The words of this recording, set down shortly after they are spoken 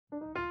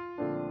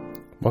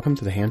Welcome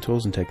to the Hand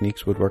Tools and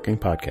Techniques Woodworking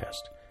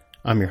Podcast.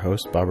 I'm your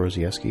host, Bob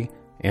Rosieski,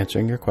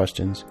 answering your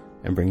questions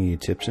and bringing you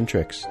tips and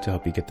tricks to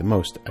help you get the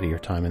most out of your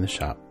time in the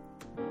shop.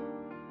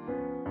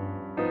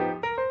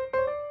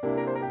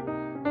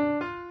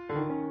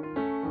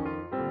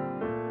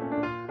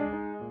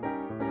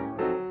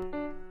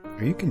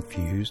 Are you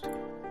confused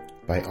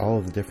by all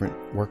of the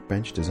different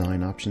workbench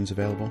design options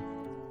available?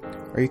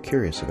 Are you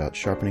curious about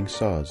sharpening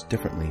saws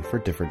differently for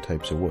different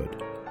types of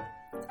wood?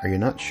 Are you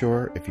not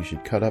sure if you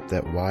should cut up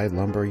that wide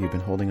lumber you've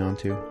been holding on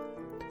to?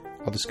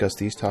 I'll discuss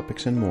these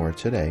topics and more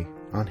today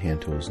on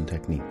Hand Tools and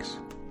Techniques.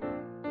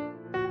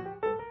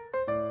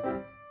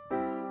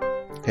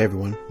 Hey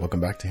everyone, welcome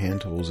back to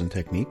Hand Tools and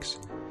Techniques.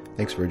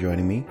 Thanks for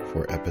joining me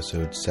for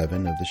episode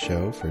 7 of the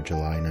show for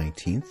July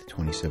 19th,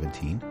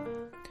 2017.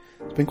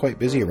 It's been quite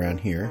busy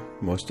around here.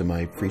 Most of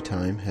my free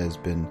time has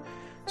been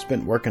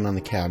spent working on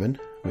the cabin,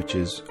 which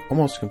is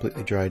almost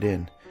completely dried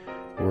in.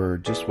 We're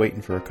just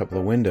waiting for a couple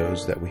of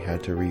windows that we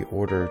had to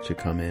reorder to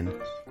come in,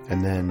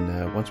 and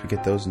then once we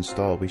get those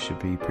installed, we should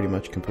be pretty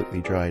much completely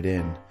dried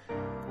in.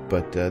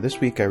 But this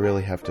week I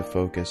really have to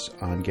focus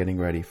on getting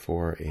ready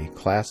for a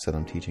class that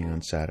I'm teaching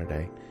on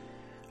Saturday.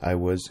 I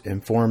was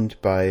informed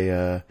by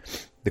the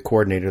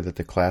coordinator that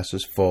the class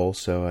is full,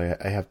 so I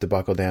have to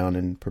buckle down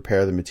and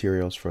prepare the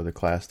materials for the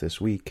class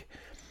this week.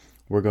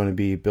 We're going to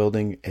be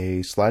building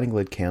a sliding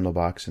lid candle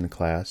box in the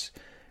class,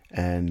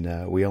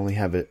 and we only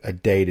have a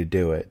day to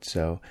do it,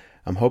 so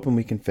I'm hoping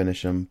we can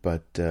finish them,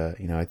 but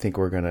I think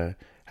we're going to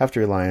have to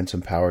rely on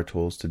some power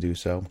tools to do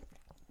so.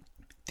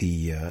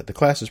 The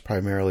class is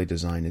primarily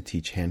designed to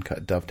teach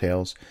hand-cut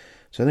dovetails,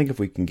 so I think if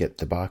we can get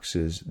the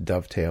boxes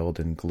dovetailed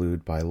and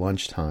glued by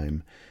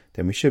lunchtime,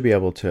 then we should be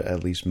able to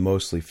at least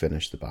mostly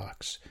finish the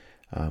box.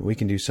 We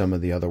can do some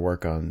of the other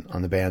work on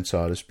the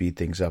bandsaw to speed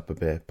things up a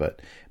bit,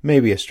 but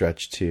maybe a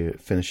stretch to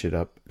finish it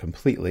up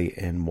completely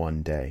in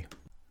one day.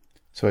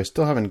 So I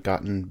still haven't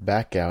gotten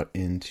back out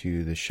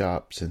into the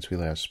shop since we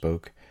last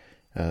spoke.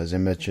 As I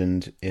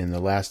mentioned in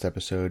the last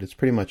episode, it's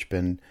pretty much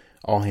been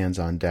all hands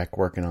on deck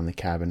working on the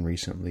cabin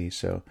recently,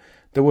 so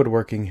the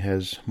woodworking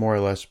has more or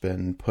less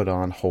been put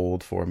on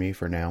hold for me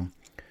for now.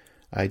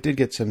 I did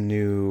get some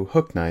new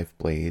hook knife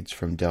blades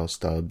from Del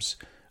Stubbs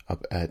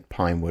up at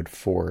Pinewood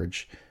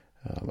Forge.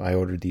 I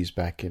ordered these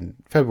back in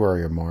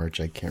February or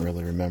March, I can't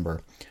really remember,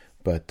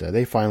 but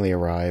they finally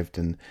arrived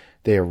and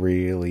they are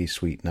really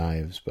sweet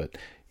knives, but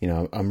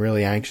I'm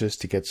really anxious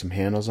to get some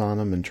handles on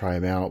them and try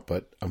them out,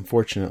 but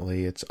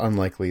unfortunately it's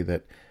unlikely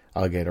that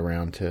I'll get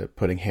around to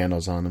putting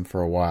handles on them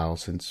for a while,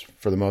 since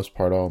for the most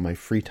part all my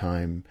free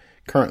time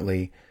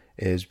currently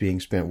is being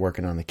spent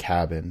working on the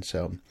cabin.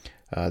 So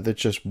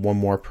that's just one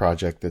more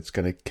project that's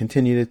going to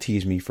continue to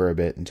tease me for a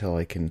bit until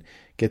I can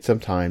get some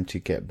time to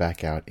get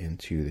back out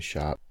into the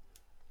shop.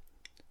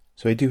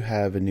 So I do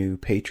have a new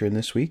patron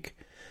this week.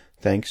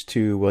 Thanks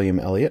to William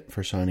Elliott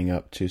for signing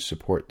up to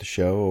support the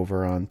show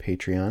over on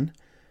Patreon.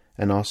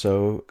 And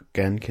also,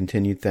 again,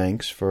 continued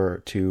thanks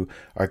to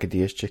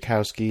Arkadiusz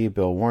Tchaikovsky,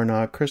 Bill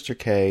Warnock, Krister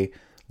K.,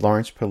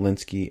 Lawrence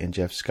Polinsky, and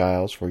Jeff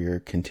Skiles for your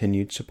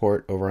continued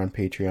support over on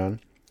Patreon.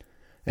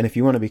 And if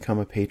you want to become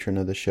a patron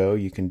of the show,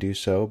 you can do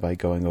so by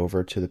going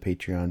over to the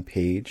Patreon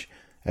page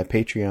at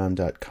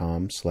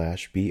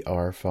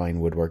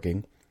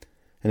patreon.com/brfinewoodworking.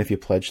 And if you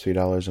pledge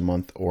 $3 a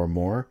month or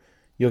more,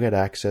 you'll get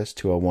access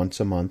to a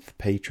once-a-month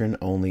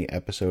patron-only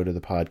episode of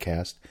the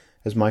podcast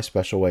as my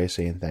special way of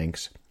saying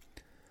thanks.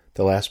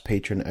 The last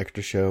Patron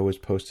Extra show was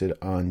posted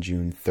on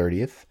June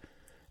 30th,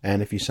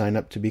 and if you sign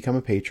up to become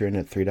a patron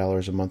at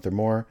 $3 a month or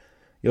more,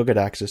 you'll get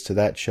access to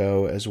that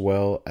show as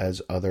well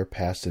as other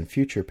past and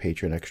future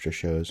Patron Extra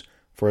shows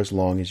for as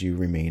long as you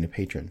remain a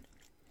patron.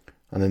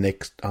 On the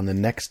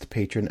next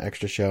Patron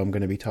Extra show, I'm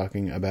going to be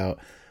talking about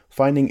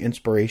finding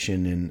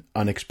inspiration in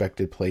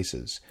unexpected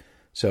places.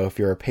 So if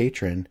you're a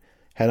patron,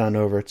 head on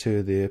over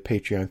to the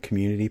Patreon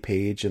community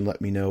page and let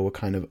me know what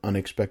kind of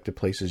unexpected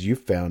places you've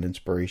found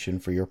inspiration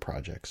for your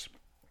projects.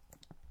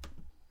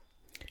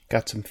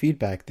 Got some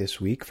feedback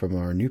this week from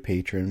our new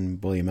patron,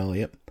 William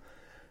Elliott.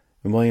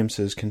 And William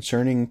says,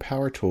 concerning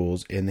power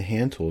tools in the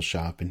hand tool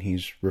shop, and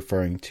he's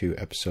referring to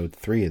episode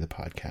 3 of the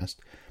podcast,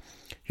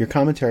 your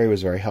commentary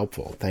was very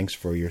helpful. Thanks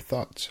for your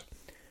thoughts.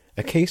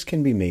 A case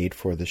can be made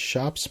for the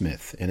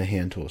shopsmith in a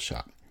hand tool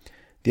shop.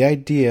 The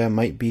idea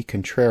might be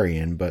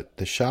contrarian, but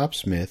the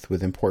shopsmith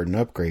with important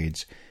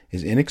upgrades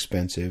is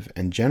inexpensive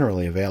and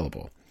generally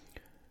available.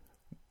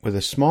 With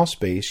a small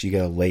space, you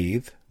get a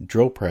lathe,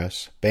 drill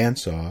press,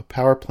 bandsaw,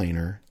 power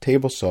planer,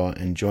 table saw,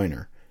 and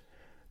joiner.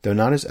 Though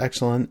not as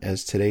excellent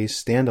as today's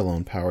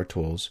standalone power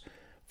tools,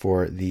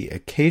 for the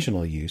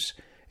occasional use,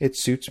 it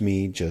suits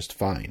me just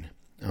fine.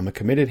 I'm a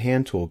committed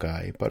hand tool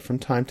guy, but from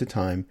time to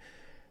time,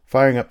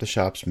 firing up the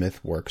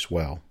shopsmith works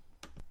well.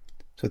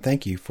 So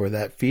thank you for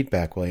that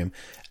feedback, William.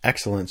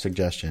 Excellent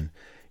suggestion.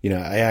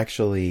 I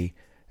actually,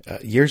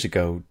 years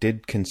ago,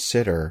 did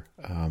consider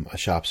a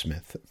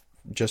shopsmith,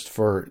 just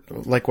for,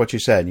 like what you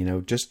said,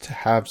 just to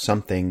have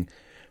something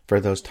for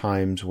those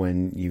times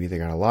when you either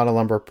got a lot of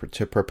lumber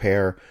to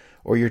prepare,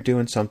 or you're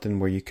doing something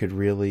where you could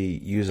really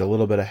use a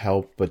little bit of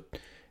help, but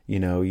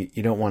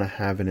You don't want to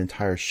have an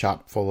entire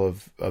shop full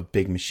of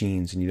big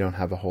machines and you don't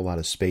have a whole lot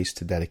of space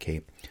to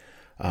dedicate.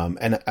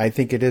 And I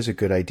think it is a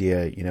good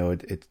idea.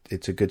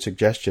 It's a good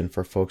suggestion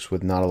for folks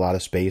with not a lot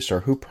of space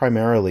or who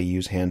primarily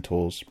use hand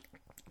tools.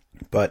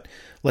 But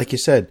like you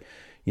said,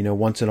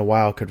 once in a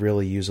while could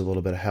really use a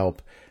little bit of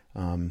help.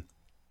 And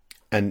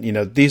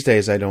these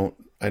days I don't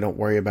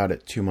worry about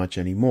it too much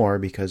anymore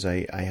because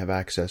I have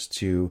access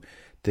to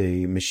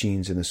the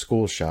machines in the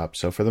school shop.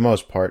 So for the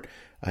most part,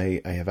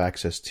 I have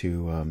access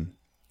to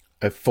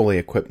a fully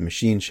equipped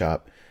machine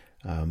shop.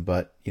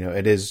 But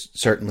it is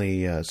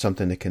certainly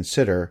something to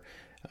consider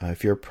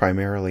if you're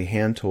primarily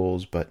hand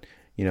tools, but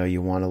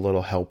you want a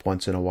little help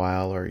once in a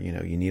while, or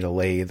you need a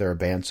lathe or a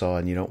bandsaw,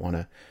 and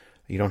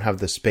you don't have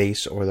the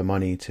space or the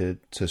money to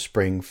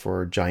spring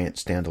for giant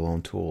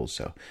standalone tools.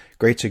 So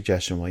great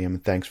suggestion, William,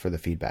 and thanks for the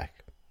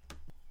feedback.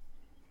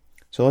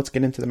 So let's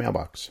get into the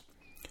mailbox.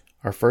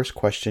 Our first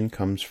question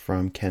comes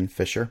from Ken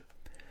Fisher.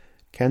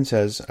 Ken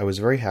says, I was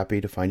very happy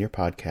to find your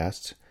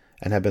podcasts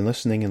and have been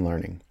listening and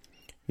learning.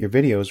 Your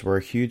videos were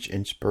a huge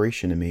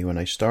inspiration to me when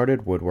I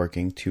started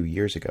woodworking 2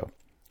 years ago.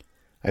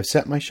 I've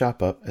set my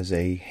shop up as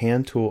a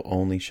hand tool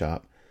only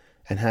shop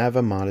and have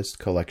a modest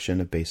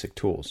collection of basic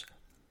tools.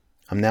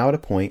 I'm now at a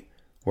point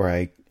where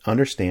I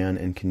understand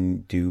and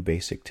can do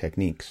basic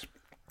techniques.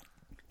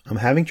 I'm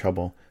having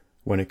trouble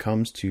when it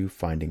comes to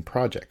finding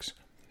projects.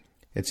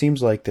 It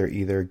seems like they're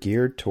either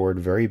geared toward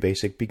very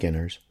basic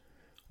beginners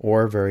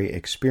or very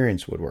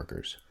experienced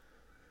woodworkers.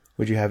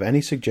 Would you have any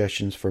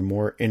suggestions for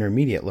more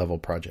intermediate level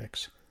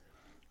projects?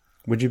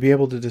 Would you be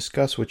able to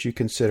discuss what you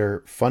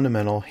consider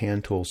fundamental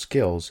hand tool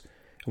skills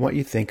and what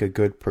you think a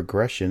good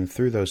progression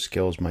through those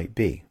skills might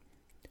be?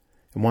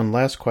 And one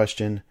last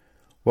question,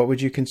 what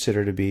would you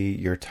consider to be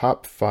your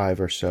top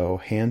 5 or so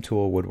hand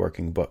tool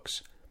woodworking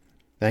books?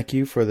 Thank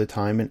you for the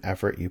time and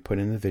effort you put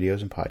in the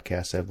videos and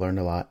podcasts. I've learned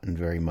a lot and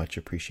very much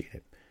appreciate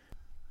it.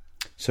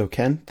 So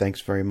Ken,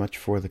 thanks very much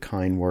for the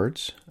kind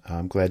words.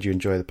 I'm glad you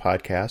enjoy the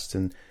podcast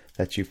and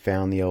that you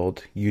found the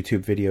old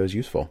YouTube videos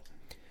useful.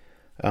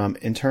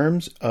 In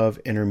terms of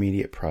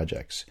intermediate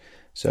projects,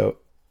 so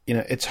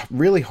it's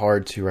really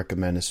hard to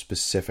recommend a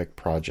specific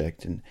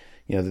project, and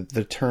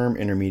the term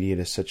intermediate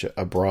is such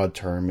a broad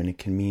term, and it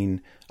can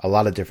mean a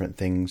lot of different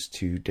things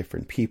to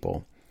different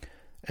people.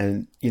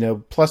 And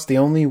plus the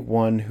only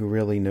one who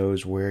really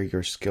knows where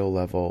your skill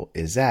level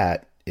is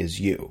at is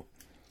you.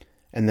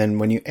 And then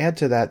when you add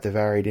to that the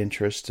varied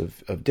interests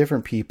of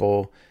different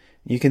people,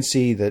 you can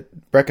see that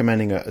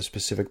recommending a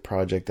specific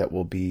project that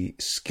will be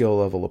skill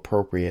level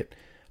appropriate,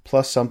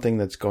 plus something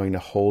that's going to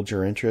hold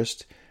your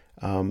interest,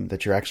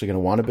 that you're actually going to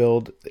want to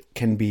build,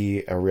 can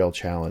be a real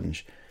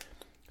challenge.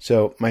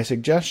 So my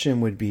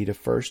suggestion would be to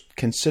first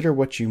consider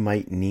what you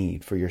might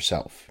need for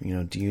yourself.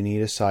 Do you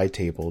need a side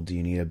table? Do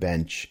you need a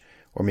bench?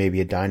 Or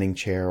maybe a dining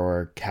chair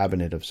or a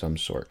cabinet of some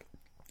sort?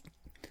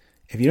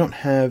 If you don't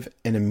have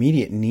an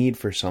immediate need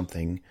for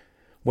something,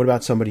 what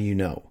about somebody you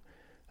know?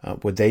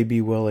 Would they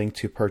be willing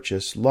to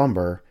purchase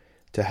lumber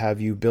to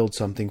have you build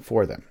something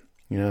for them?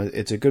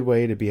 It's a good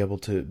way to be able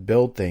to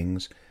build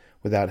things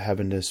without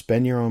having to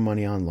spend your own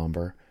money on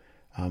lumber.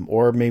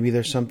 Or maybe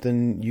there's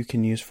something you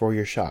can use for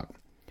your shop.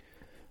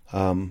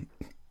 In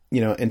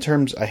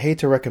terms, I hate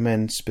to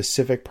recommend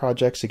specific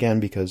projects again,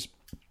 because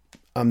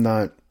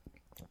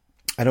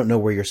I don't know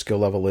where your skill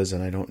level is,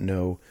 and I don't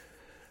know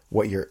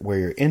where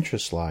your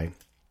interests lie.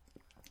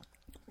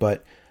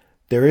 But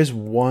there is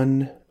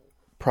one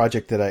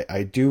project that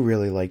I do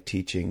really like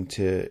teaching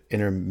to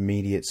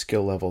intermediate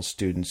skill level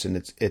students, and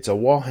it's a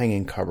wall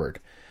hanging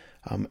cupboard.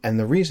 And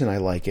the reason I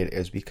like it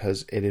is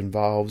because it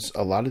involves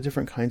a lot of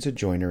different kinds of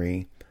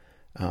joinery,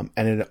 and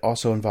it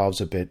also involves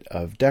a bit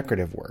of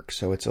decorative work.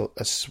 So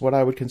it's what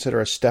I would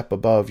consider a step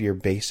above your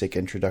basic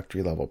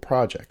introductory level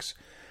projects.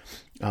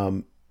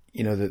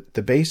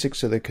 The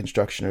basics of the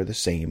construction are the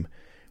same,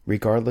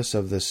 regardless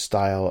of the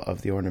style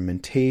of the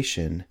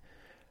ornamentation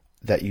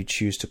that you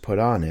choose to put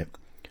on it.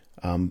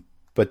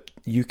 But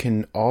you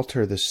can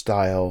alter the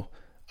style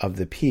of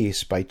the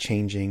piece by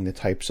changing the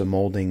types of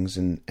moldings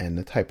and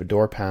the type of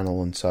door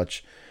panel and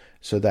such,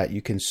 so that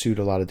you can suit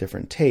a lot of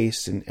different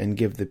tastes and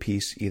give the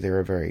piece either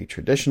a very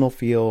traditional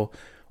feel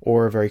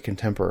or a very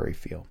contemporary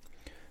feel.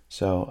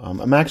 So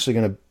I'm actually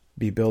going to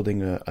be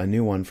building a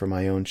new one for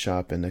my own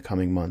shop in the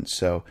coming months.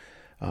 So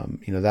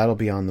that'll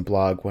be on the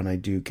blog when I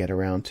do get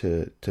around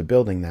to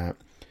building that.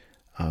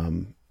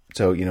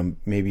 So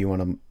maybe you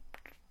want to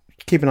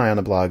keep an eye on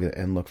the blog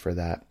and look for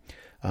that.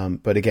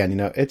 But again,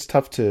 it's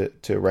tough to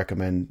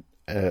recommend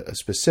a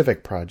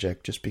specific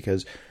project just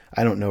because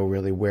I don't know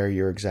really where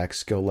your exact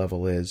skill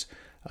level is,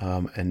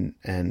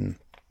 and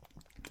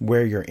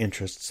where your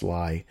interests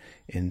lie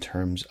in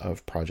terms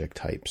of project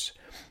types.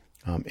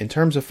 In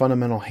terms of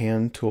fundamental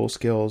hand tool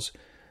skills,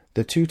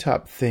 the two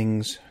top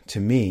things to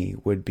me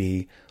would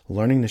be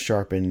learning to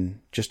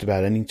sharpen just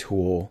about any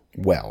tool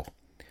well,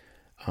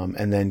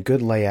 and then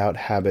good layout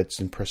habits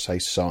and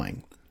precise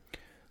sawing.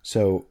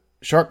 So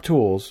sharp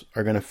tools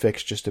are going to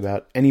fix just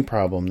about any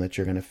problem that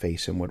you're going to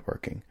face in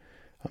woodworking.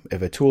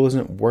 If a tool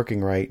isn't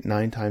working right,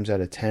 9 times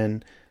out of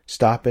 10,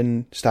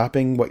 stopping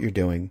what you're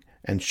doing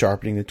and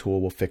sharpening the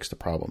tool will fix the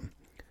problem.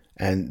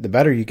 And the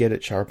better you get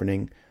at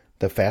sharpening,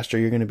 the faster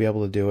you're going to be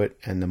able to do it,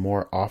 and the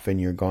more often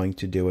you're going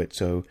to do it.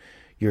 So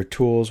your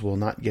tools will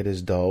not get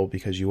as dull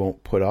because you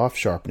won't put off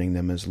sharpening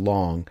them as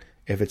long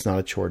if it's not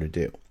a chore to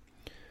do.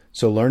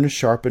 So learn to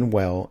sharpen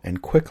well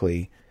and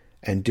quickly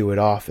and do it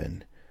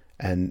often.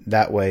 And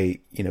that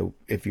way,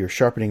 if you're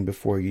sharpening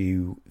before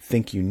you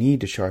think you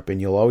need to sharpen,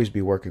 you'll always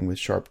be working with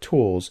sharp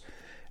tools,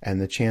 and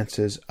the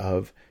chances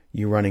of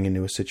you running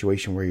into a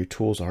situation where your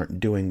tools aren't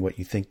doing what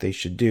you think they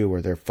should do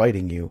or they're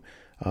fighting you,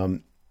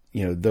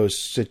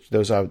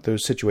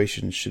 those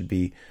situations should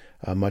be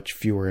much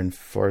fewer and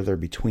farther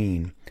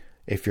between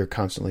if you're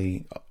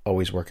constantly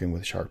always working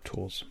with sharp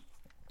tools.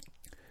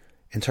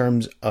 In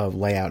terms of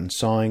layout and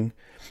sawing,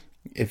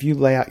 if you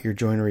lay out your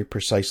joinery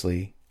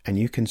precisely and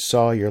you can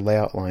saw your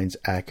layout lines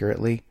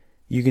accurately,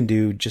 you can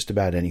do just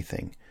about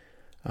anything.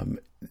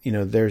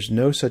 There's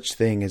no such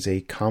thing as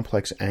a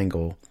complex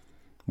angle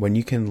when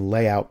you can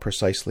lay out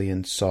precisely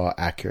and saw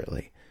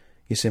accurately.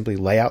 You simply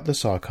lay out the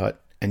saw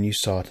cut and you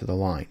saw to the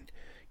line.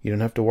 You don't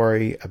have to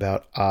worry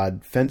about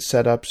odd fence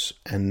setups,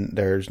 and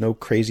there's no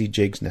crazy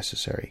jigs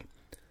necessary.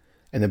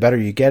 And the better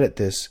you get at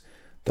this,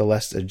 the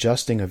less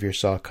adjusting of your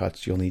saw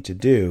cuts you'll need to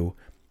do,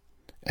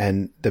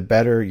 and the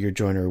better your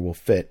joinery will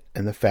fit,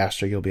 and the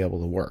faster you'll be able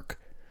to work.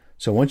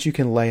 So once you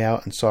can lay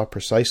out and saw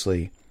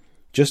precisely,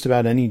 just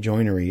about any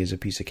joinery is a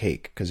piece of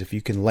cake, because if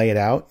you can lay it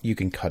out, you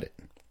can cut it.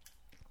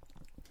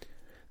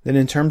 Then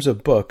in terms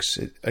of books,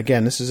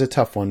 again, this is a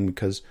tough one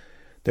because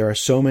there are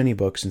so many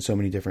books and so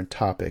many different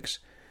topics.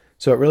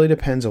 So it really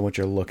depends on what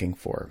you're looking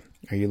for.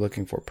 Are you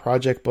looking for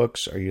project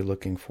books? Are you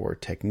looking for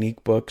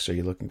technique books? Are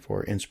you looking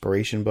for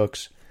inspiration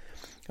books?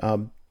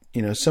 Some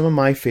of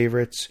my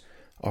favorites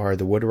are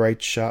the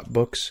Woodwright Shop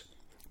books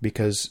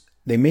because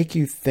they make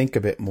you think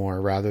a bit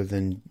more rather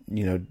than,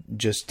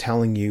 just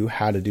telling you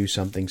how to do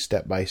something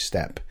step by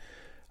step.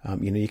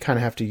 You kind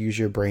of have to use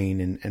your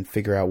brain and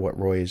figure out what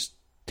Roy is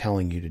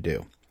telling you to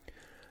do.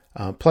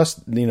 Plus,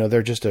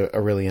 they're just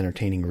a really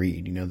entertaining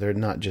read. They're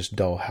not just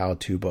dull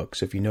how-to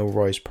books. If you know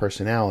Roy's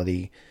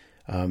personality,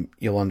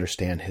 you'll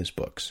understand his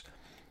books.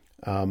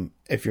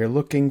 If you're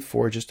looking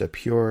for just a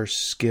pure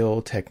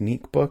skill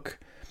technique book,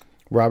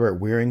 Robert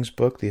Wearing's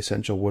book, The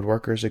Essential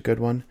Woodworker, is a good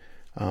one.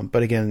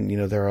 But again,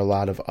 there are a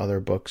lot of other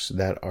books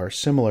that are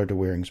similar to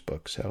Wearing's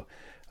book. So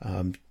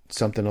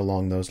something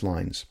along those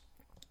lines.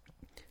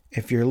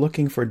 If you're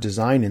looking for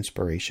design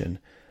inspiration,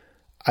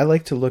 I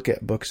like to look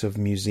at books of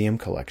museum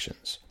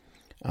collections.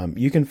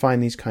 You can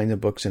find these kinds of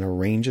books in a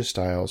range of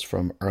styles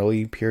from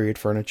early period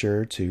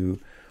furniture to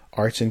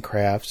arts and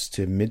crafts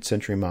to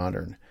mid-century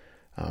modern.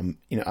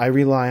 I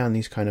rely on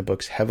these kind of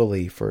books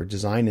heavily for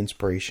design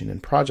inspiration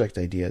and project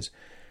ideas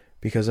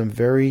because I'm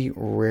very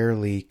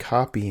rarely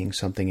copying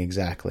something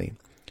exactly.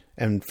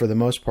 And for the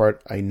most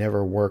part, I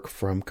never work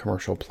from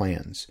commercial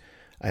plans.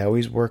 I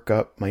always work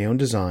up my own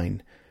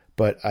design,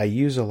 but I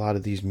use a lot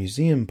of these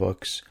museum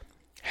books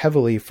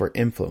heavily for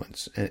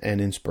influence and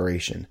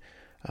inspiration.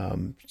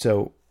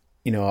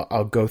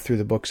 I'll go through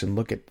the books and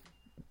look at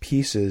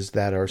pieces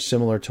that are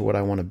similar to what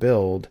I want to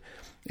build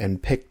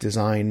and pick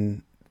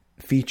design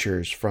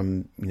features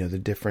from, the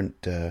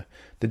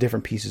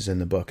different pieces in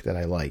the book that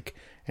I like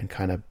and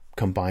kind of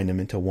combine them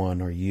into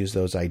one or use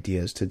those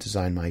ideas to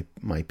design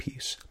my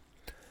piece.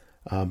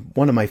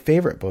 One of my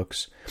favorite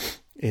books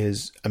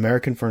is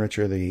American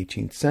Furniture of the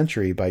 18th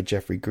Century by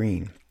Geoffrey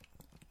Green.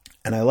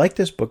 And I like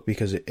this book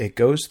because it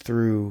goes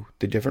through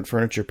the different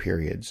furniture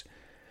periods,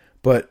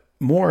 but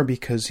more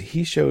because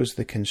he shows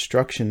the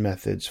construction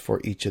methods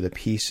for each of the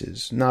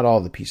pieces. Not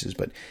all the pieces,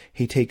 but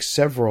he takes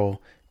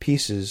several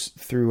pieces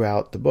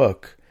throughout the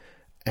book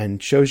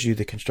and shows you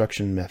the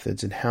construction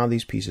methods and how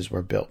these pieces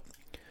were built.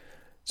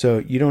 So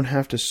you don't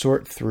have to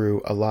sort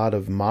through a lot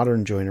of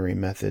modern joinery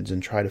methods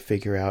and try to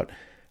figure out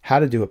how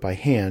to do it by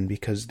hand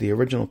because the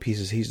original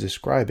pieces he's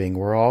describing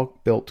were all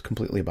built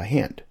completely by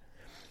hand.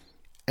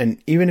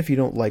 And even if you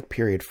don't like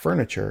period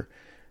furniture,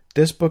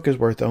 this book is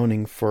worth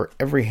owning for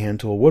every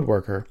hand tool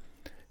woodworker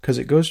because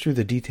it goes through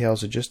the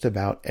details of just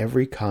about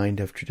every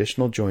kind of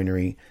traditional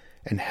joinery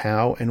and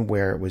how and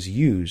where it was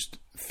used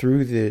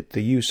through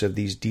the use of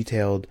these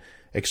detailed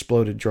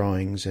exploded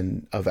drawings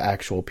and of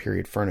actual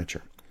period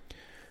furniture.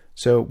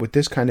 So with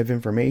this kind of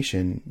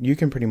information, you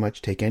can pretty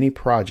much take any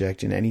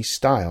project in any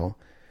style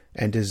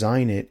and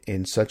design it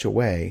in such a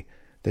way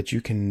that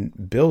you can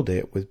build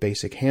it with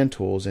basic hand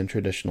tools and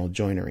traditional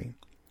joinery.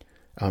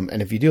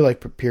 And if you do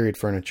like period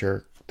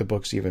furniture, the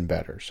book's even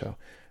better. So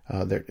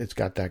it's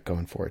got that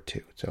going for it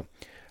too. So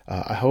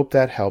I hope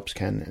that helps,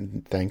 Ken,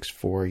 and thanks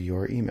for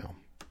your email.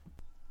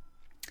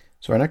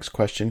 So our next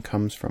question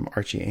comes from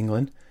Archie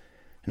England.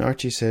 And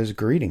Archie says,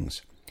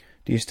 "Greetings.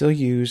 Do you still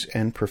use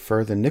and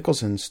prefer the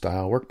Nicholson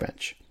style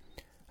workbench?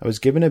 I was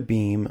given a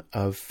beam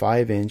of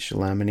 5-inch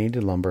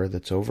laminated lumber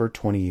that's over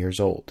 20 years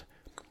old.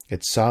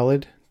 It's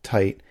solid,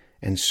 tight,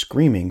 and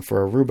screaming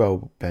for a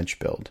Roubo bench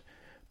build,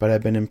 but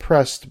I've been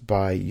impressed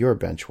by your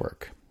bench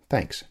work.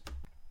 Thanks."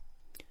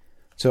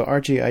 So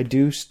Archie, I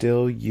do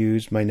still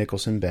use my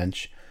Nicholson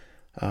bench.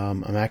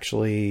 I'm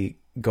actually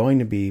going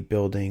to be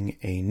building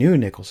a new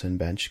Nicholson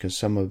bench because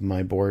some of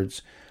my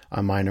boards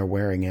on mine are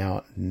wearing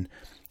out. And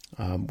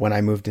when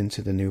I moved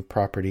into the new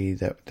property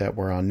that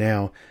we're on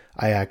now,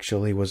 I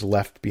actually was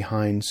left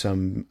behind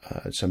some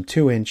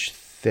 2-inch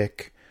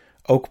thick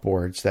oak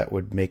boards that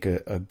would make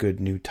a good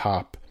new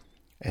top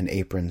and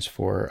aprons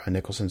for a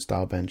Nicholson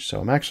style bench.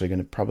 So I'm actually going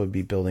to probably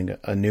be building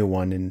a new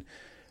one in,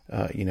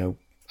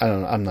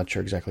 I'm not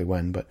sure exactly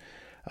when,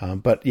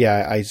 but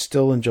yeah, I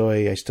still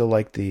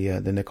like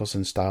the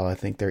Nicholson style. I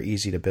think they're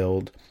easy to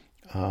build,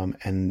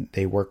 and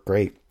they work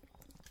great.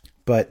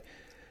 But,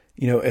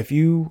 if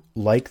you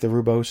like the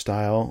Roubo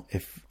style,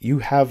 if you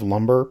have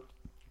lumber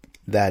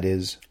that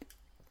is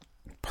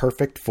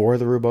perfect for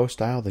the Roubo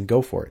style, then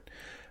go for it.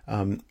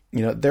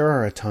 There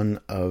are a ton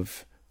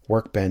of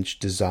workbench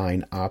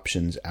design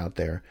options out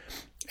there.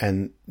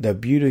 And the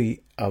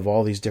beauty of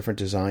all these different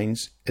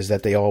designs is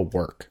that they all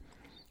work.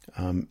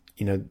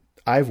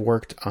 I've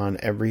worked on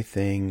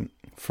everything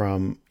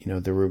from,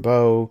 the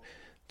Roubo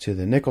to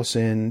the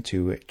Nicholson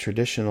to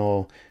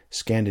traditional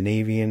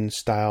Scandinavian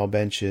style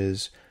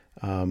benches,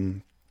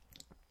 to,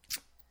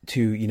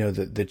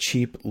 the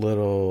cheap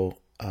little,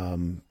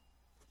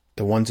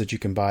 the ones that you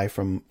can buy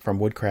from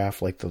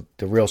Woodcraft, like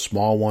the real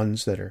small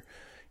ones that are,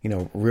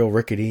 real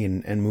rickety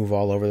and move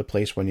all over the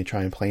place when you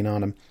try and plane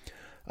on them.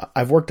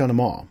 I've worked on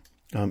them all,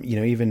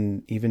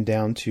 even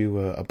down to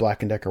a Black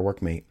 & Decker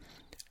Workmate.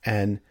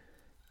 And,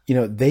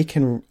 they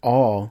can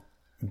all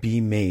be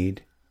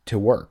made to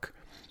work.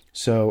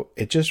 So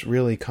it just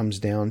really comes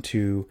down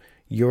to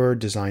your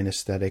design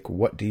aesthetic.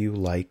 What do you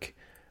like?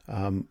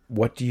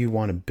 What do you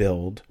want to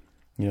build?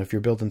 If you're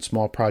building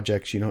small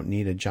projects, you don't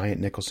need a giant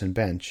Nicholson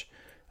bench.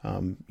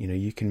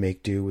 You can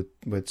make do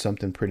with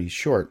something pretty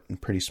short and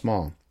pretty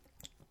small.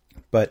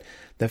 But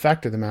the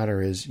fact of the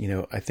matter is,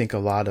 I think a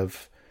lot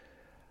of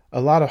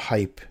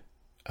hype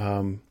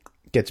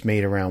gets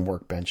made around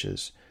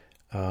workbenches.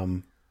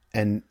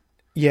 And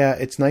yeah,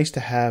 it's nice to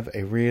have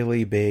a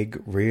really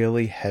big,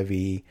 really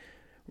heavy,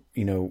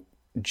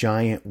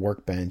 giant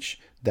workbench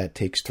that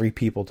takes 3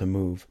 people to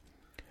move.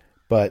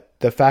 But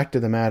the fact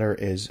of the matter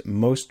is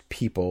most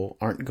people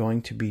aren't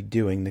going to be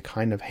doing the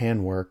kind of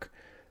handwork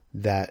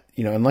that,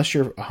 unless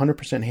you're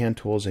 100% hand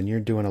tools and you're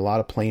doing a lot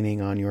of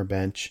planing on your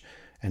bench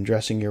and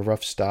dressing your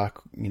rough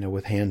stock,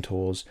 with hand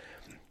tools,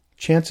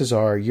 chances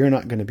are you're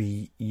not going to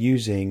be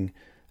using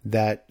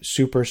that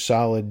super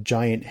solid,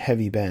 giant,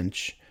 heavy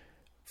bench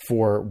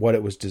for what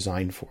it was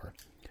designed for.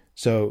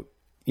 So,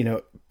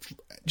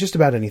 just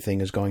about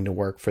anything is going to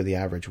work for the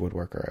average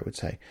woodworker, I would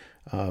say.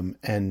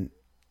 And,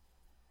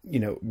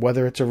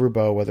 whether it's a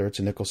Roubo, whether it's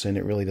a Nicholson,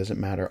 it really doesn't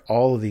matter.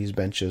 All of these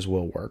benches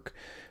will work.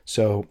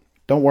 So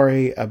don't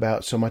worry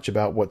so much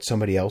about what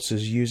somebody else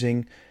is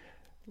using.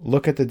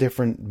 Look at the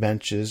different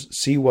benches,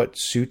 see what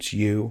suits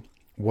you,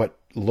 what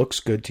looks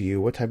good to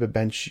you, what type of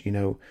bench,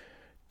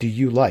 do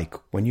you like?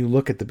 When you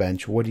look at the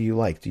bench, what do you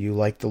like? Do you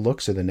like the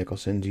looks of the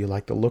Nicholson? Do you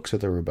like the looks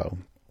of the Roubo?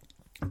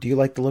 Do you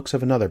like the looks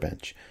of another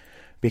bench?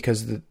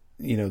 Because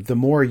the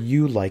more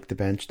you like the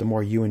bench, the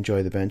more you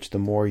enjoy the bench, the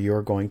more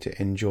you're going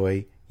to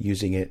enjoy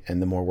using it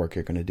and the more work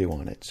you're going to do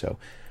on it. So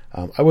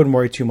I wouldn't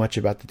worry too much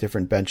about the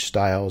different bench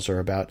styles or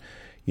about,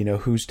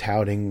 who's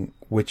touting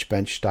which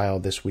bench style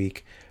this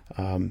week.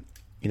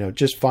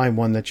 Just find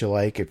one that you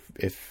like.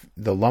 If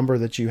the lumber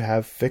that you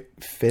have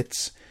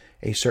fits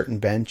a certain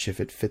bench, if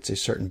it fits a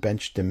certain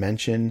bench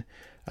dimension,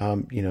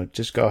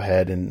 just go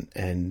ahead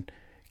and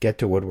get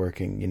to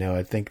woodworking.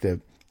 I think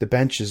the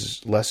bench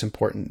is less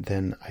important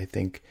than I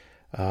think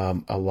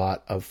a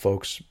lot of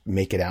folks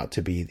make it out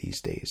to be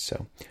these days.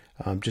 So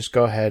just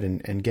go ahead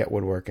and get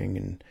woodworking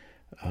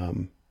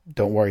and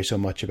don't worry so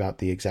much about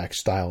the exact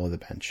style of the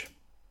bench.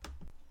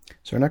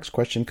 So our next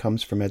question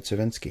comes from Ed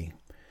Savinsky.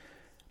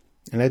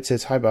 And Ed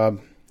says, "Hi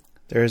Bob,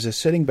 there is a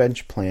sitting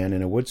bench plan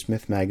in a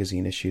Woodsmith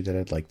magazine issue that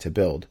I'd like to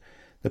build.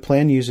 The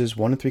plan uses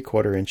 1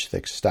 3/4 inch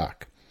thick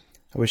stock.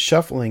 I was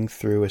shuffling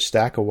through a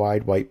stack of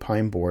wide white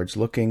pine boards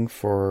looking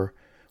for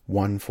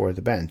one for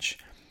the bench.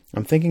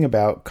 I'm thinking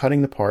about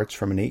cutting the parts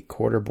from an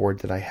 8/4 board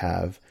that I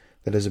have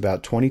that is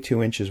about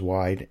 22 inches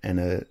wide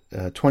and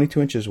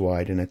 22 inches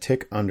wide and a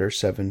tick under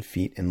 7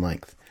 feet in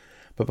length.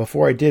 But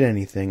before I did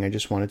anything, I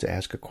just wanted to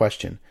ask a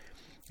question.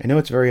 I know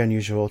it's very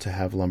unusual to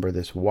have lumber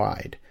this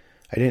wide.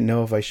 I didn't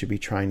know if I should be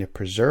trying to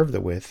preserve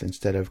the width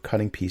instead of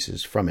cutting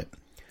pieces from it.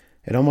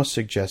 It almost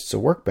suggests a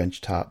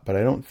workbench top, but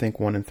I don't think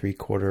 1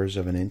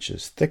 3/4 inch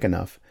is thick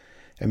enough.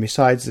 And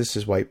besides, this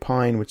is white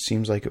pine, which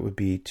seems like it would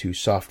be too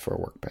soft for a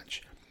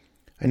workbench.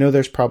 I know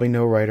there's probably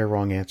no right or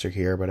wrong answer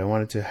here, but I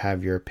wanted to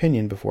have your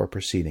opinion before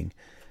proceeding.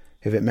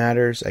 If it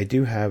matters, I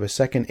do have a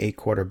second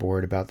 8/4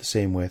 board about the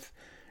same width,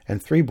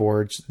 and 3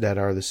 boards that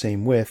are the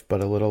same width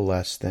but a little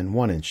less than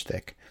 1 inch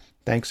thick.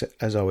 Thanks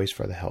as always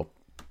for the help."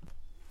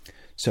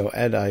 So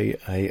Ed,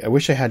 I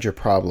wish I had your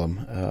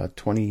problem.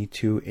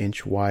 22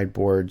 inch wide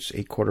boards,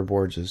 8/4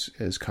 boards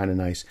is kind of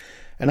nice.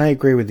 And I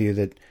agree with you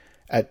that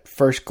at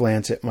first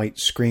glance it might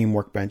scream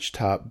workbench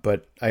top,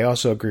 but I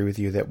also agree with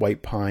you that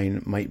white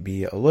pine might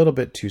be a little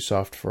bit too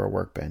soft for a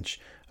workbench.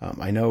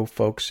 I know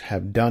folks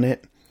have done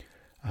it.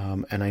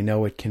 and I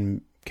know it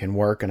can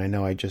work. And I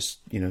know I just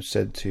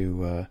said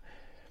to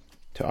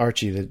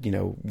Archie that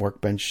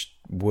workbench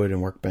wood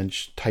and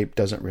workbench type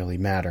doesn't really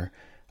matter.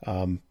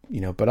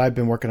 But I've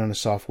been working on a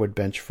softwood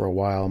bench for a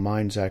while.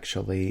 Mine's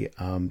actually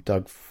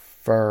Doug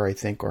fir, I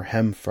think, or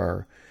hem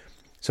fir.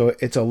 So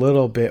it's a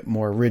little bit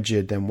more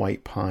rigid than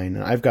white pine.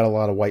 And I've got a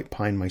lot of white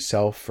pine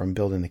myself from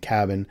building the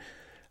cabin.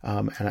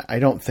 And I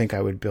don't think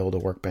I would build a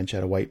workbench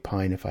out of white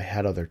pine if I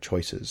had other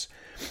choices.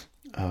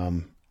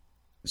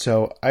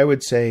 So I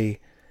would say,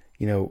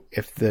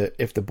 if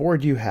the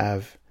board you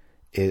have,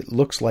 it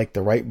looks like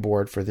the right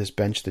board for this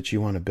bench that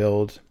you want to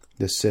build,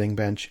 this sitting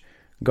bench,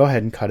 go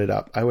ahead and cut it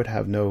up. I would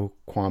have no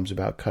qualms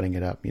about cutting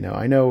it up.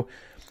 I know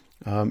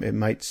it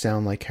might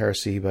sound like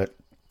heresy, but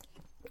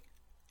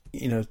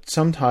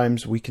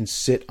sometimes we can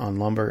sit on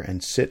lumber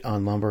and sit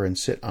on lumber and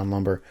sit on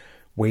lumber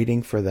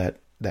waiting for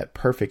that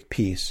perfect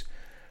piece.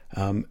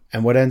 And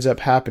what ends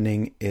up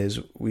happening is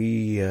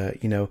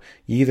you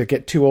either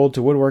get too old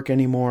to woodwork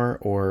anymore,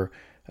 or,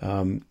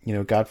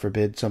 God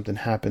forbid something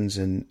happens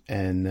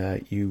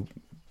and you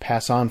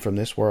pass on from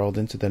this world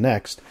into the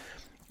next.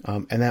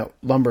 And that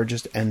lumber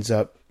just ends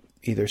up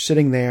either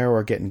sitting there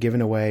or getting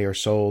given away or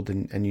sold,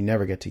 and you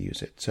never get to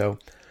use it. So,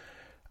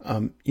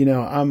 I'm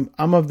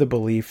of the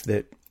belief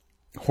that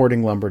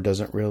hoarding lumber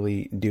doesn't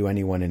really do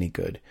anyone any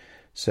good.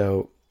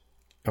 So,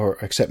 or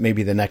except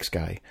maybe the next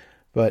guy.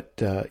 But,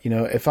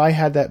 if I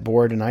had that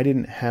board and I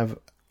didn't have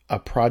a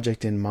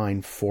project in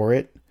mind for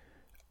it,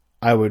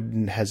 I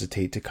wouldn't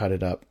hesitate to cut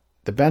it up.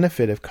 The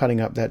benefit of cutting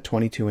up that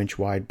 22-inch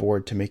wide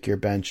board to make your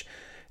bench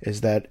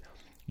is that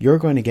you're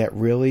going to get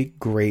really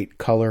great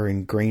color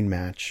and grain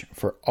match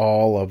for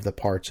all of the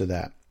parts of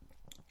that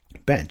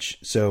bench.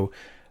 So,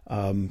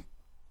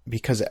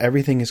 because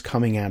everything is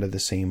coming out of the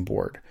same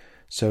board.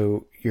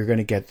 So you're going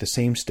to get the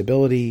same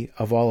stability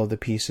of all of the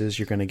pieces.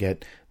 You're going to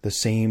get the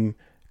same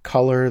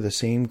color, the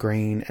same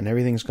grain, and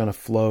everything's going to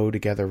flow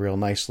together real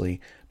nicely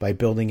by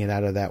building it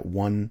out of that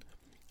one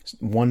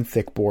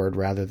thick board,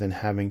 rather than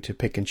having to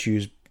pick and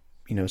choose,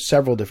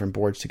 several different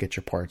boards to get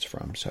your parts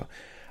from. So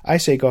I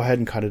say go ahead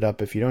and cut it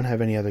up. If you don't have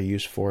any other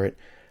use for it,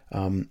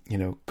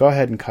 go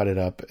ahead and cut it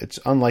up. It's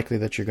unlikely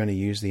that you're going to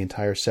use the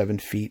entire 7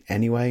 feet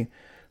anyway.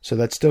 So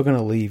that's still going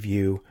to leave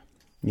you,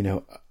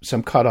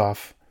 some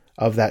cutoff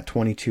of that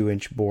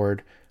 22-inch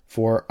board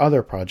for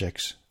other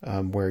projects,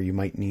 where you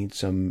might need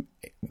some,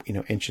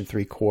 1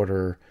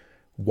 3/4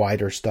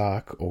 wider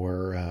stock,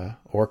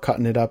 or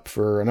cutting it up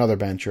for another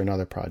bench or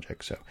another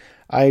project. So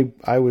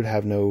I would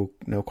have no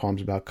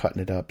qualms about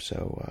cutting it up.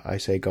 So I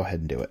say go ahead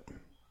and do it.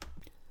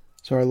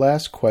 So our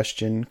last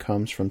question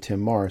comes from Tim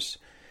Morris.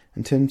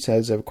 And Tim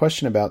says, I have a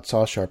question about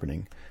saw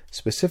sharpening.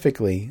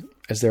 Specifically,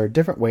 is there a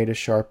different way to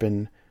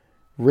sharpen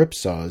rip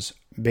saws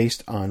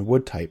based on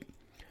wood type?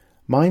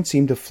 Mine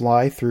seem to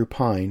fly through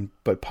pine,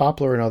 but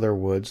poplar and other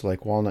woods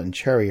like walnut and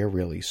cherry are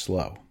really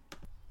slow.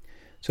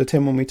 So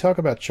Tim, when we talk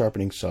about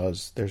sharpening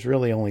saws, there's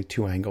really only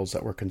 2 angles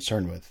that we're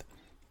concerned with: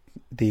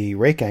 the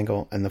rake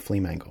angle and the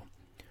fleam angle.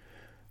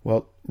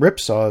 Well, rip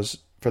saws,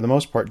 for the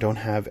most part, don't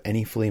have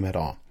any fleam at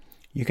all.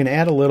 You can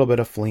add a little bit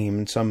of fleam,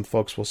 and some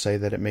folks will say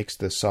that it makes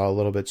the saw a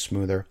little bit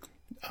smoother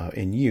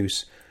in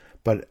use,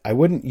 but I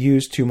wouldn't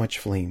use too much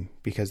fleam,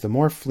 because the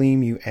more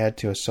fleam you add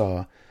to a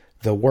saw,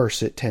 the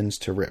worse it tends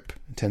to rip.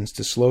 It tends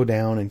to slow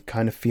down and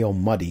kind of feel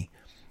muddy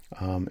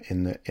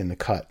in the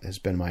cut, has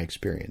been my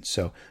experience.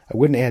 So I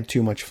wouldn't add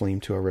too much fleam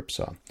to a rip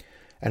saw.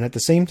 And at the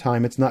same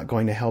time, it's not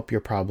going to help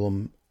your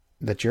problem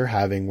that you're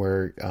having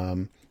where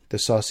the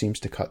saw seems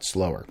to cut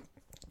slower.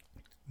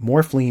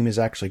 More fleam is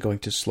actually going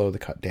to slow the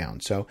cut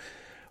down. So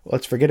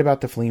let's forget about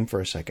the fleam for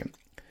a second.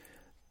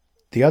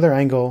 The other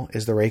angle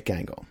is the rake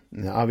angle.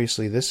 Now,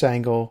 obviously, this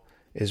angle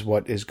is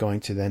what is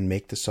going to then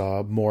make the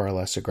saw more or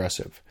less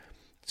aggressive.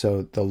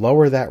 So the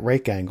lower that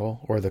rake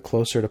angle, or the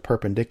closer to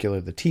perpendicular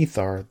the teeth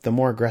are, the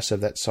more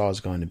aggressive that saw is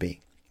going to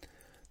be.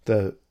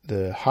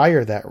 The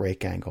higher that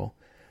rake angle,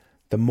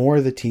 the more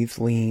the teeth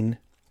lean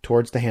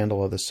towards the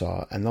handle of the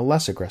saw, and the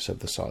less aggressive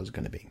the saw is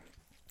going to be.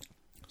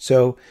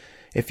 So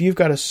if you've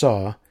got a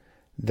saw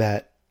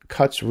that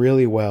cuts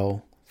really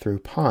well through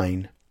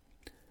pine,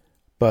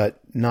 but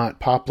not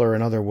poplar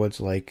and other woods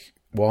like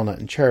walnut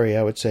and cherry,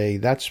 I would say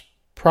that's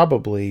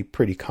probably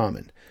pretty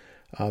common.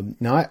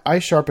 Now, I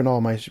sharpen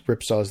all my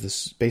rip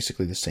saws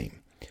basically the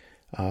same.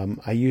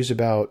 I use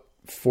about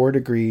 4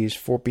 degrees,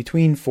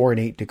 between 4 and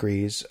 8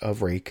 degrees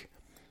of rake,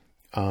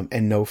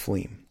 and no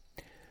fleam.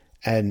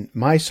 And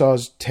my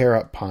saws tear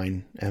up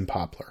pine and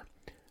poplar.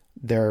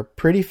 They're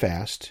pretty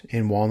fast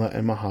in walnut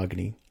and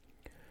mahogany.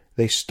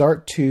 They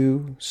start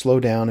to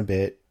slow down a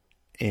bit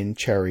in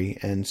cherry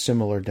and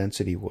similar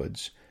density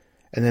woods.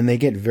 And then they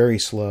get very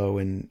slow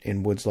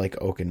in woods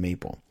like oak and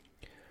maple.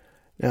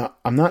 Now,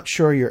 I'm not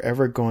sure you're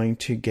ever going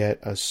to get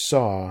a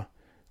saw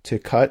to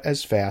cut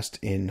as fast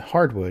in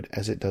hardwood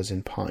as it does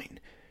in pine.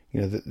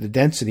 The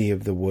density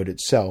of the wood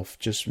itself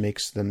just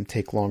makes them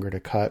take longer to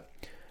cut.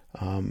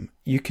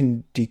 You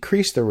can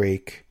decrease the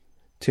rake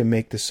to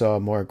make the saw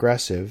more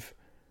aggressive,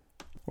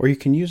 or you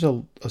can use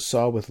a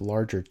saw with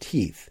larger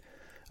teeth.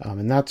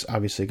 And that's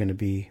obviously going to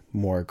be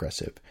more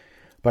aggressive.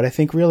 But I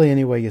think really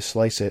any way you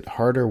slice it,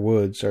 harder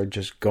woods are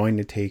just going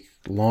to take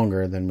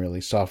longer than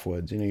really soft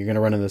woods. You're going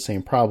to run into the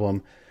same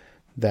problem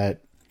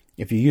that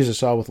if you use a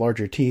saw with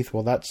larger teeth,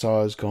 well, that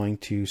saw is going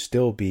to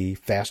still be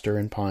faster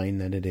in pine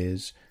than it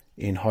is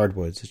in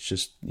hardwoods. It's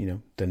just,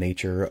 the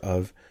nature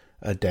of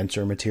a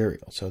denser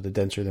material. So the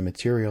denser the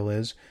material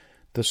is,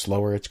 the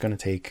slower it's going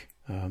to take,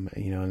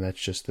 and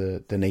that's just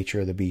the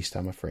nature of the beast,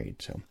 I'm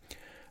afraid. So,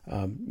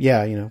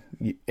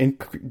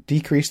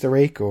 decrease the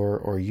rake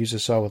or use a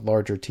saw with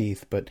larger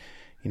teeth, but,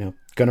 going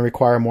to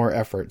require more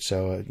effort.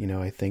 So, I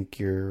think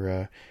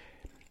your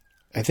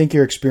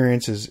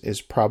experience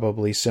is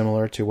probably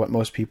similar to what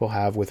most people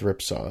have with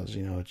rip saws.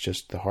 It's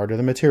just the harder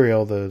the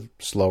material, the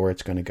slower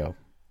it's going to go.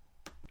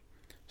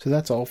 So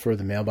that's all for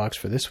the mailbox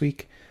for this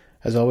week.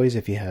 As always,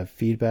 if you have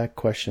feedback,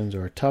 questions,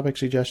 or topic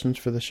suggestions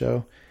for the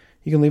show,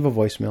 you can leave a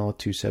voicemail at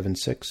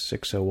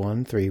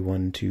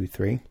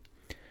 276-601-3123.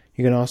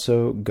 You can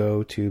also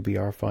go to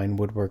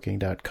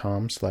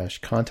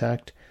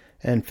brfinewoodworking.com/contact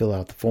and fill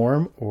out the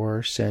form,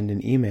 or send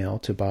an email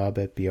to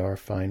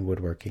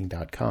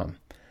bob@brfinewoodworking.com.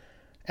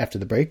 After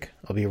the break,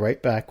 I'll be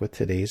right back with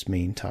today's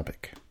main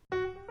topic.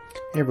 Hey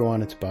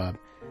everyone, it's Bob.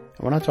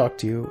 I want to talk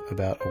to you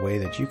about a way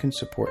that you can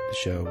support the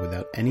show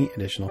without any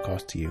additional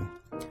cost to you.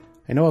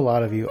 I know a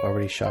lot of you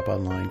already shop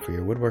online for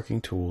your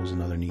woodworking tools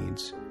and other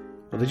needs.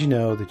 Well, did you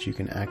know that you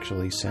can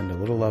actually send a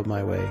little love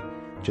my way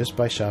just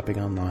by shopping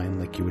online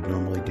like you would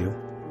normally do?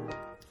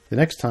 The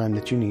next time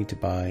that you need to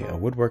buy a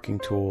woodworking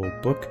tool,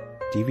 book,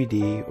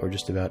 DVD, or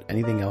just about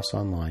anything else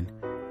online,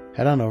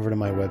 head on over to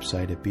my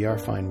website at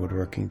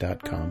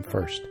brfinewoodworking.com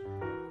first.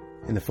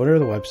 In the footer of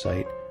the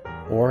website,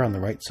 or on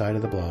the right side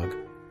of the blog,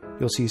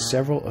 you'll see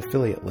several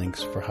affiliate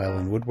links for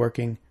Highland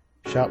Woodworking,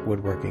 Shop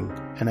Woodworking,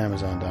 and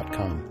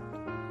Amazon.com.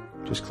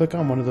 Just click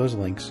on one of those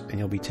links and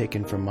you'll be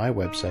taken from my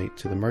website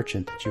to the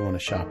merchant that you want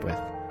to shop with.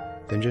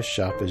 Then just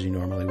shop as you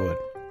normally would.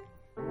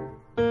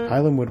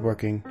 Highland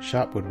Woodworking,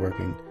 Shop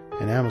Woodworking,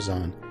 and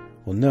Amazon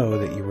will know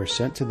that you were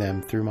sent to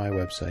them through my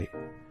website,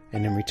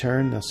 and in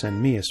return they'll send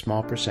me a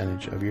small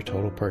percentage of your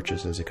total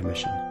purchase as a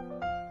commission.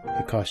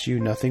 It costs you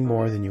nothing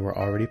more than you were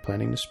already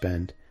planning to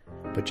spend,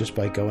 but just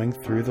by going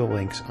through the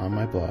links on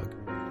my blog,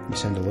 you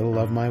send a little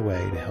love my way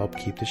to help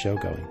keep the show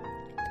going.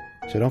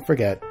 So don't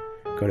forget,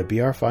 go to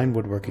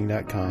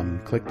brfinewoodworking.com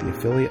and click the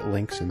affiliate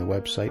links in the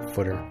website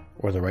footer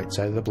or the right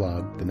side of the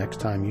blog the next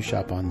time you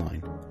shop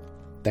online.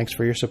 Thanks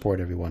for your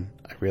support, everyone.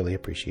 I really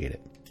appreciate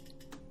it.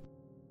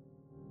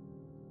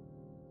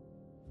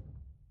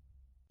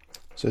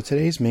 So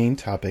today's main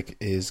topic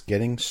is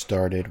getting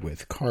started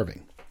with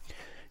carving.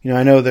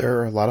 I know there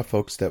are a lot of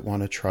folks that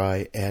want to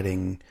try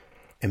adding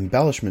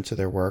embellishment to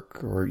their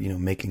work, or,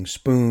 making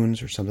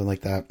spoons or something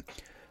like that.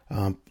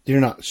 You're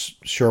not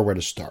sure where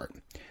to start.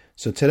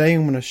 So today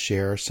I'm going to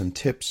share some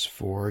tips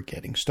for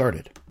getting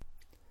started.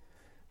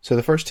 So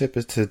the first tip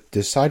is to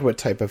decide what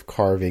type of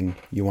carving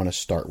you want to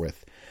start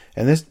with.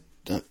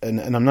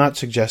 And I'm not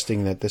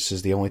suggesting that this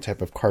is the only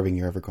type of carving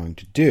you're ever going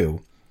to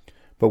do,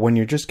 but when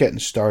you're just getting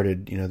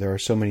started, there are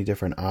so many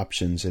different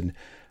options, and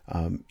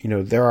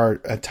there are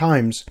at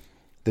times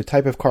the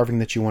type of carving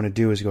that you want to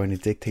do is going to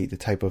dictate the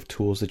type of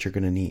tools that you're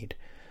going to need.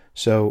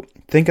 So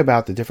think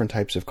about the different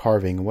types of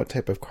carving and what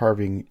type of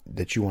carving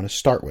that you want to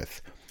start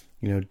with.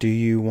 Do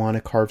you want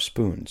to carve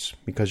spoons?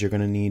 Because you're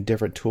going to need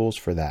different tools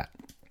for that.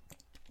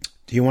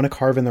 Do you want to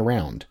carve in the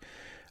round?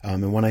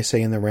 And when I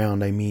say in the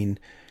round, I mean,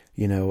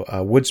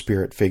 wood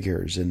spirit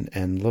figures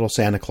and little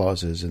Santa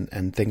Clauses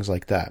and things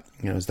like that.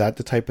 Is that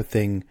the type of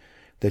thing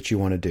that you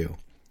want to do?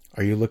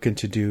 Are you looking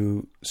to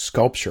do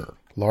sculpture,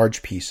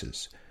 large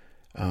pieces?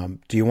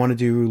 Do you want to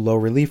do low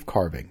relief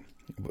carving,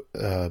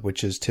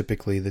 which is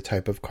typically the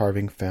type of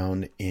carving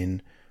found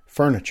in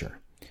furniture?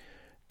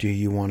 Do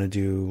you want to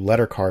do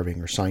letter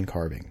carving or sign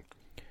carving?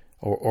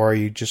 Or are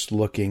you just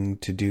looking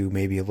to do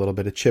maybe a little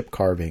bit of chip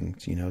carving,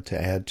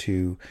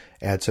 to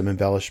add some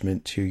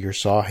embellishment to your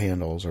saw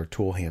handles or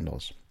tool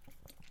handles?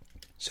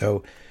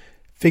 So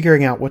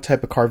figuring out what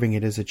type of carving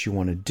it is that you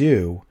want to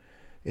do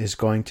is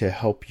going to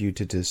help you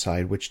to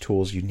decide which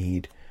tools you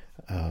need,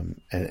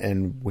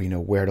 and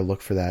where to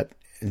look for that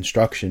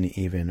instruction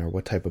even, or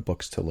what type of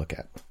books to look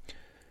at.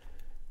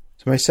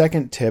 So my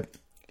second tip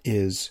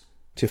is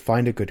to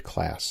find a good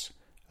class.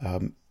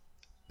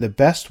 The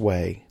best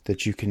way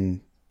that you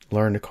can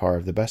learn to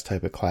carve, the best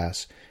type of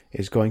class,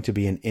 is going to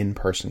be an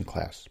in-person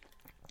class.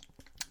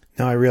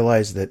 Now, I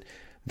realize that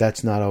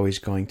that's not always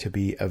going to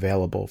be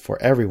available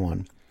for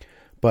everyone,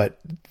 but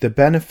the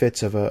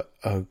benefits of a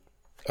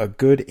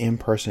good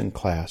in-person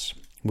class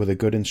with a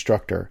good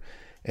instructor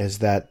is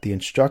that the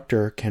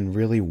instructor can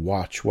really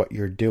watch what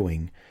you're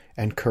doing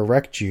and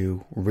correct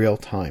you real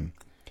time.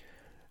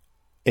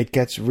 It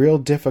gets real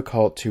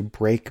difficult to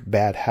break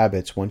bad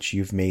habits once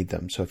you've made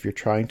them. So if you're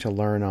trying to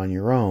learn on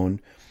your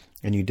own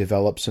and you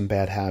develop some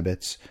bad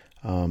habits,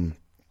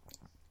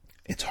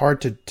 it's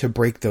hard to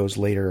break those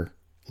later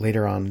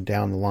on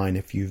down the line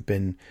if you've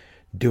been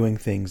doing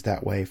things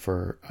that way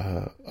for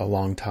a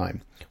long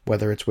time,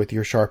 whether it's with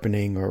your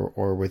sharpening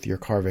or with your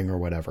carving or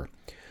whatever.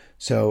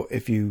 So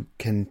if you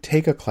can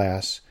take a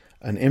class,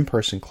 an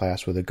in-person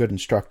class with a good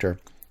instructor,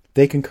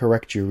 they can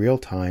correct you real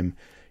time,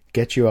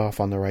 get you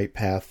off on the right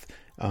path,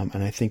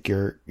 and I think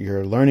your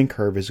learning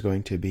curve is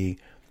going to be,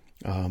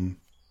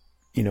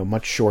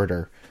 much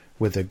shorter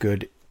with a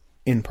good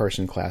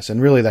in-person class.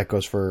 And really that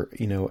goes for,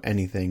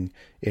 anything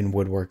in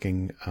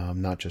woodworking,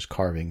 not just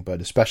carving, but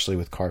especially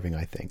with carving,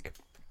 I think.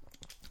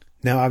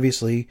 Now,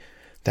 obviously,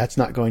 that's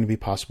not going to be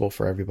possible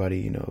for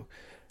everybody.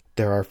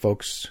 There are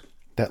folks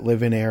that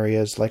live in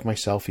areas like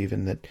myself,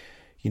 even that,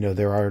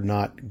 there are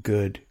not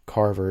good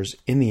carvers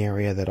in the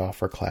area that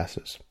offer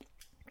classes.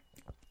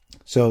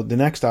 So the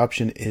next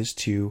option is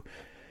to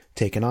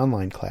take an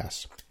online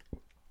class.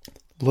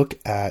 Look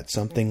at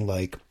something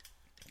like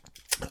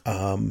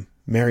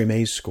Mary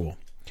May's school.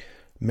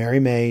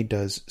 Mary May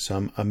does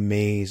some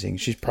amazing.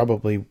 She's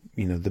probably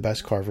the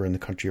best carver in the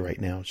country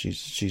right now.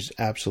 She's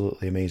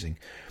absolutely amazing.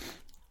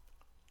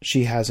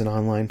 She has an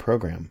online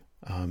program,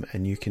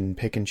 and you can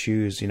pick and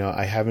choose.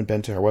 I haven't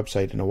been to her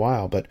website in a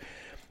while, but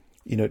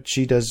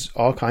she does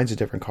all kinds of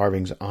different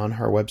carvings on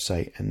her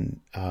website, and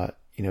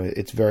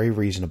it's very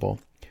reasonable.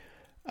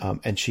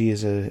 And she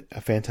is a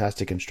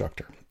fantastic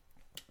instructor.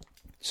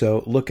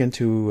 So look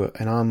into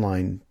an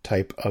online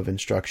type of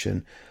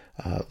instruction,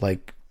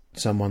 like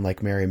someone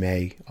like Mary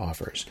May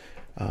offers.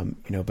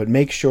 But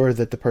make sure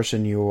that the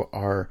person you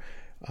are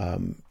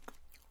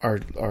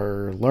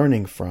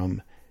learning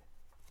from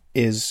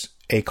is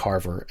a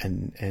carver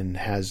and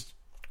has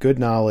good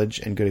knowledge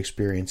and good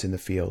experience in the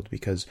field.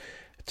 Because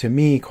to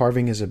me,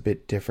 carving is a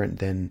bit different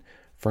than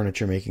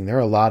furniture making. There are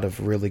a lot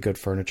of really good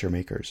furniture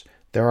makers.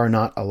 There are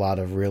not a lot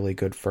of really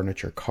good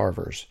furniture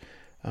carvers,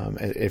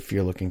 if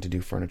you're looking to do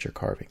furniture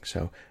carving.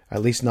 So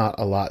at least not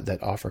a lot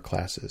that offer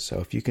classes. So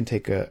if you can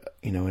take an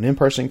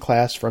in-person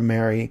class from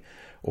Mary,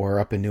 or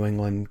up in New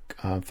England,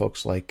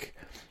 folks like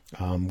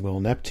Will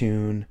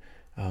Neptune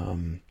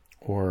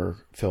or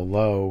Phil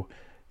Lowe,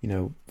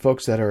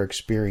 folks that are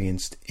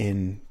experienced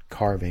in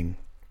carving,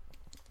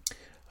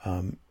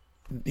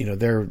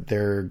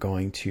 they're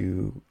going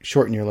to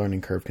shorten your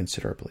learning curve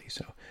considerably.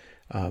 So,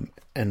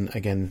 and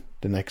again,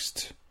 the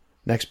next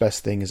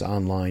best thing is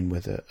online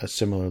with a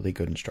similarly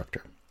good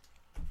instructor.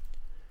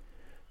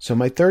 So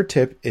my third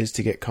tip is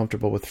to get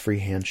comfortable with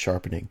freehand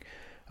sharpening.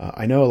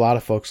 I know a lot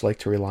of folks like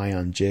to rely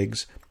on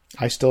jigs.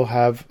 I still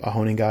have a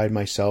honing guide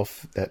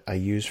myself that I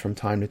use from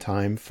time to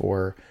time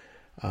for,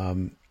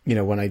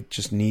 when I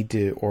just need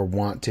to or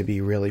want to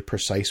be really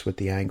precise with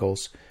the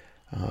angles.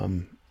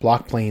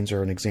 Block planes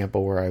are an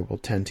example where I will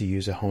tend to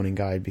use a honing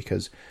guide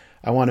because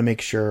I want to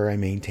make sure I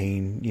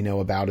maintain,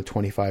 about a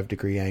 25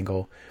 degree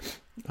angle.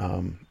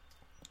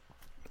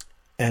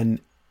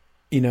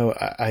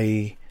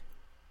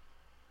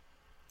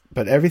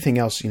 But everything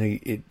else,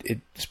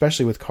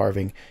 especially with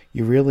carving,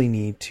 you really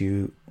need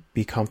to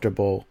be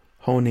comfortable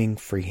honing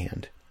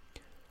freehand.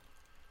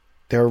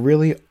 There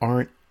really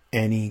aren't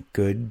any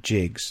good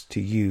jigs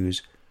to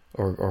use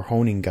or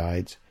honing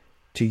guides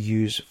to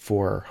use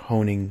for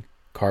honing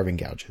carving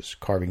gouges,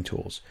 carving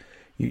tools.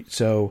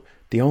 So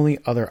the only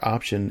other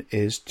option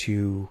is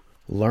to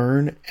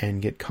learn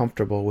and get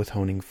comfortable with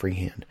honing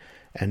freehand.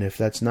 And if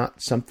that's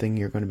not something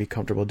you're going to be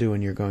comfortable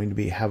doing, you're going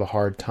to have a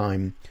hard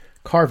time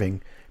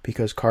carving,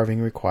 because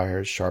carving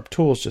requires sharp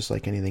tools just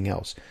like anything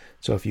else.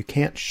 So if you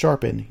can't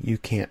sharpen, you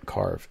can't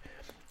carve.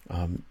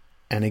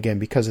 And again,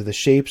 because of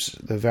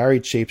the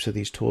varied shapes of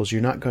these tools,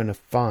 you're not going to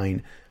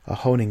find a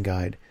honing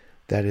guide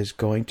that is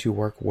going to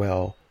work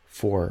well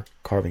for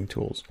carving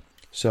tools.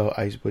 So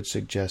I would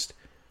suggest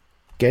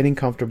getting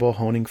comfortable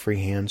honing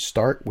freehand.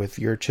 Start with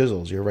your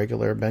chisels, your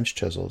regular bench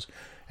chisels,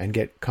 and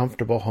get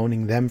comfortable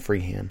honing them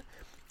freehand.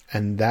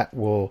 And that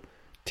will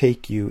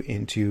take you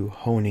into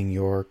honing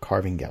your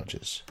carving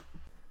gouges.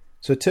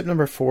 So tip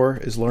number 4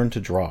 is learn to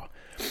draw.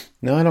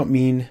 Now, I don't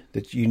mean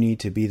that you need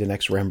to be the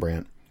next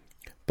Rembrandt,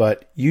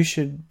 but you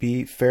should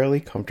be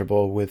fairly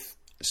comfortable with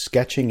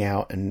sketching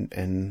out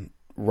and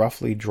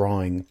roughly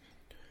drawing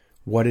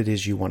what it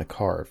is you want to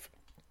carve.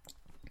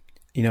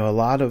 A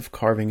lot of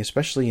carving,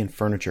 especially in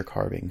furniture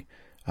carving,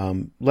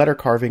 letter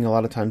carving, a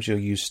lot of times you'll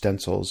use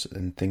stencils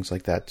and things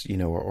like that,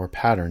 or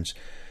patterns.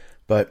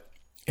 But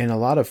in a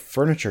lot of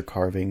furniture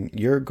carving,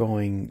 you're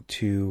going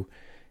to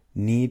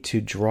need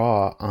to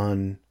draw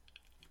on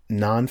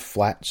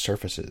non-flat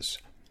surfaces.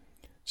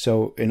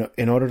 So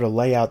in order to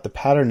lay out the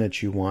pattern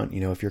that you want,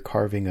 if you're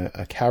carving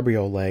a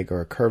cabriole leg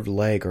or a curved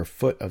leg or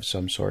foot of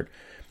some sort,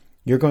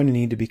 you're going to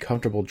need to be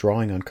comfortable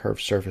drawing on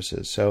curved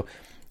surfaces. So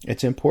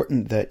it's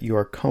important that you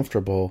are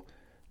comfortable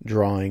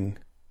drawing,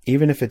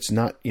 even if it's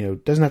not,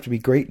 doesn't have to be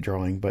great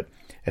drawing, but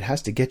it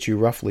has to get you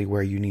roughly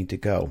where you need to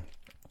go.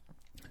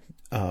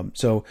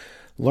 So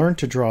learn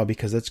to draw,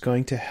 because it's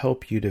going to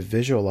help you to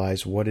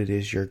visualize what it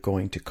is you're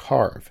going to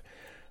carve.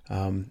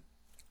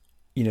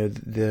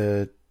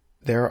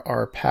 There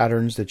are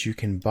patterns that you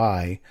can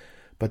buy,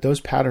 but those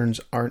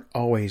patterns aren't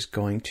always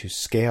going to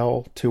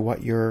scale to what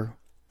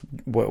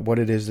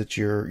it is that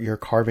you're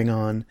carving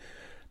on.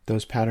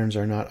 Those patterns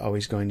are not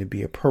always going to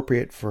be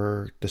appropriate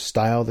for the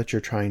style that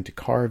you're trying to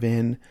carve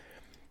in.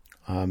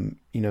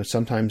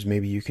 Sometimes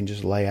maybe you can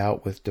just lay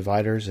out with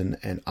dividers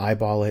and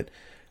eyeball it.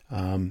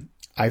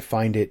 I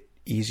find it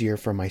easier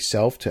for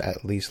myself to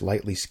at least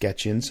lightly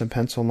sketch in some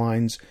pencil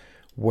lines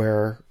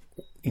where,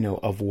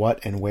 of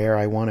what and where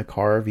I want to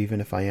carve,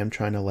 even if I am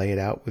trying to lay it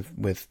out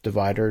with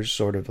dividers,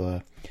 sort of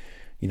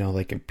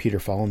like in Peter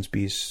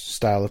Follansbee's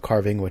style of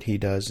carving, what he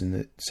does in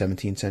the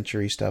 17th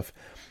century stuff.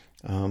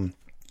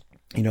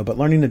 But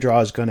learning to draw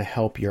is going to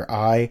help your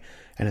eye,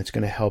 and it's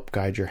going to help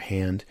guide your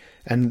hand.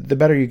 And the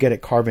better you get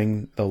at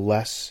carving, the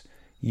less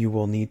you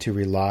will need to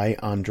rely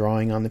on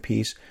drawing on the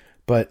piece.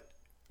 But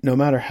no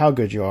matter how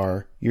good you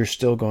are, you're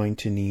still going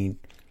to need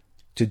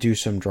to do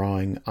some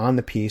drawing on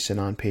the piece and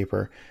on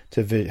paper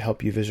to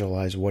help you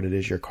visualize what it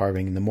is you're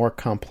carving. And the more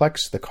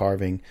complex the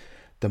carving,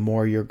 the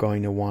more you're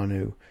going to want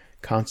to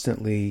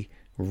constantly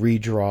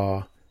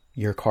redraw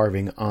your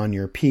carving on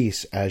your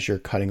piece as you're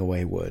cutting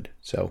away wood.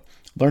 So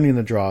learning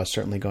to draw is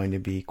certainly going to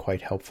be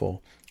quite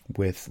helpful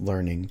with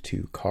learning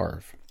to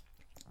carve.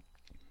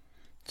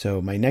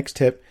 So my next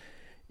tip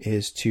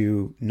is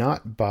to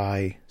not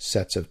buy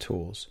sets of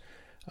tools.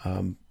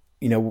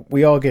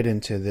 We all get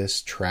into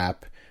this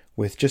trap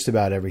with just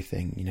about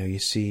everything. You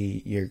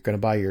see you're going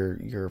to buy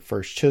your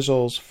first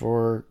chisels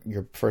for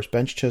your first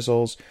bench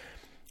chisels,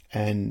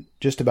 and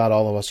just about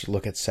all of us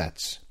look at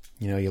sets.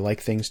 You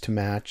like things to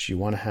match. You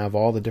want to have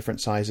all the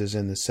different sizes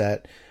in the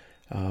set,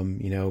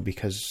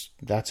 because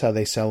that's how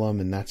they sell them,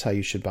 and that's how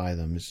you should buy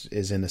them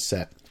is in a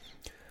set.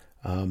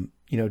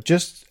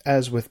 Just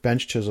as with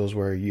bench chisels,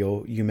 where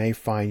you may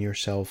find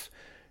yourself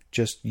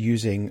just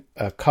using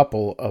a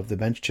couple of the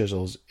bench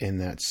chisels in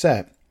that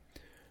set,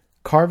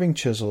 carving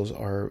chisels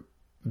are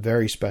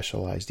very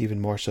specialized,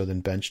 even more so than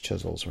bench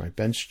chisels, right?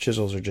 Bench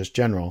chisels are just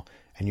general,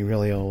 and you're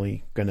really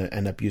only going to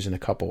end up using a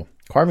couple.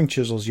 Carving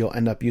chisels, you'll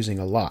end up using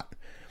a lot.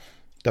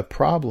 The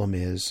problem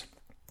is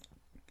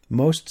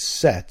most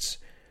sets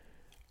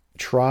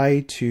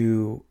try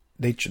to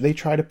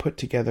put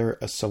together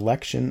a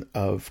selection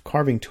of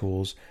carving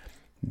tools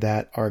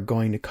that are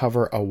going to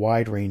cover a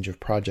wide range of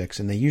projects,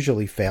 and they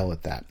usually fail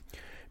at that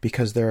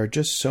because there are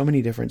just so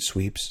many different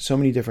sweeps, so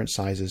many different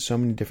sizes, so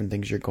many different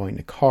things you're going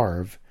to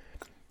carve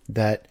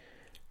that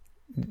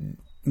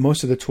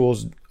most of the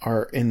tools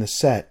are in the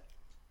set.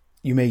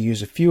 You may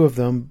use a few of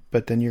them,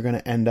 but then you're going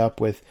to end up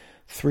with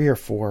 3 or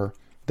 4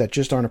 that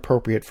just aren't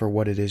appropriate for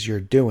what it is you're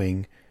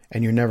doing,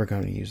 and you're never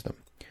going to use them.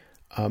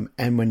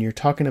 And when you're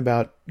talking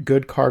about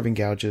good carving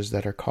gouges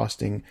that are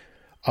costing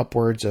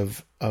upwards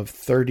of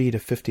 $30 to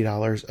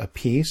 $50 a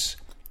piece,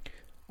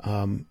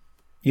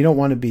 you don't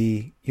want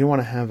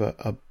to have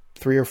a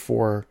 3 or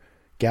 4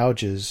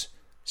 gouges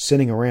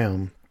sitting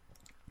around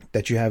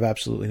that you have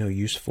absolutely no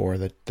use for,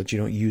 that you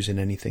don't use in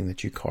anything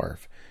that you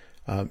carve.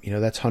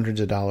 That's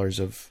hundreds of dollars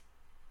of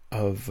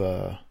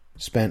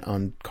spent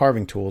on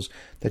carving tools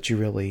that you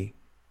really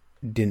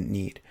didn't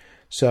need.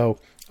 So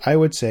I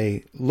would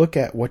say look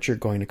at what you're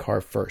going to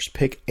carve first.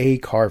 Pick a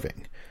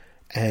carving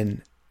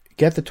and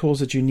get the tools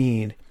that you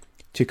need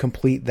to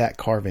complete that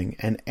carving,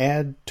 and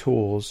add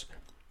tools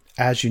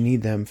as you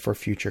need them for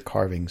future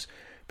carvings,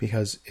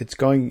 because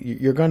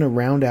you're going to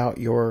round out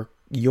your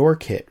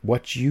kit,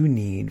 what you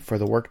need for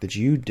the work that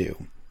you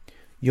do.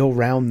 You'll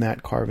round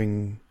that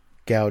carving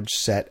gouge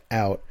set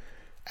out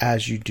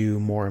as you do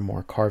more and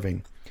more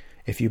carving.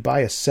 If you buy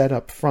a set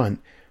up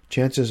front,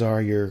 chances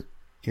are you're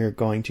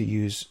going to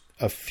use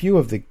a few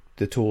of the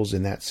tools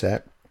in that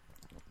set.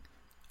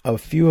 A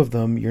few of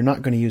them you're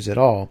not going to use at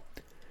all,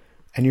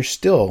 and you're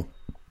still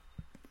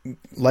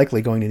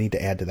likely going to need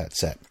to add to that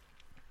set,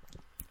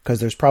 because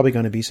there's probably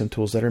going to be some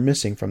tools that are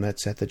missing from that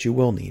set that you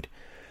will need.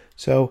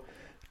 So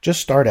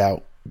just start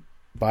out,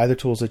 buy the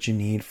tools that you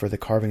need for the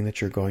carving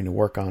that you're going to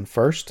work on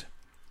first,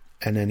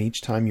 and then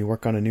each time you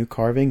work on a new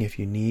carving, if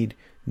you need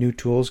new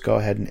tools, go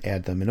ahead and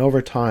add them. And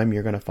over time,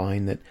 you're going to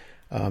find that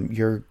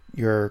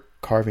your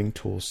carving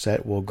tool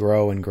set will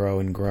grow and grow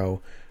and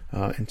grow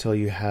until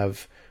you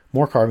have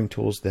more carving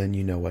tools than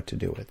you know what to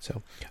do with.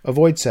 So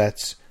avoid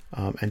sets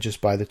and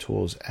just buy the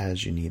tools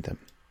as you need them.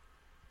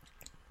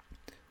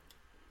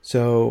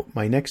 So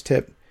my next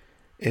tip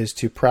is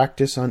to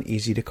practice on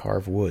easy to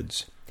carve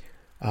woods.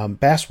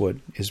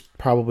 Basswood is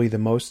probably the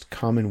most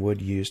common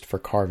wood used for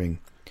carving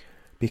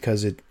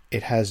because it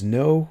has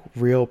no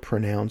real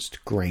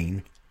pronounced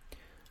grain.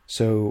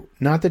 So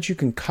not that you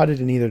can cut it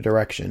in either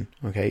direction,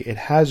 okay? It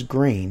has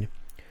grain,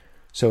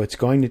 so it's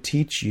going to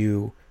teach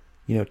you,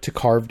 to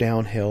carve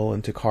downhill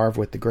and to carve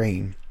with the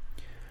grain.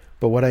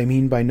 But what I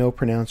mean by no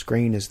pronounced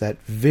grain is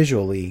that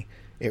visually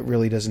it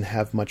really doesn't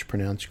have much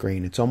pronounced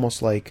grain. It's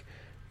almost like,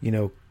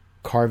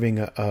 carving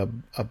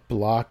a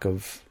block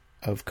of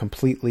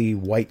completely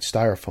white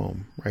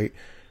styrofoam, right,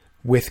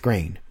 with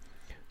grain.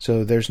 So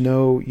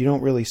you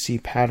don't really see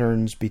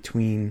patterns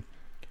between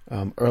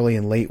early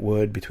and late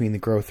wood, between the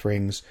growth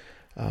rings.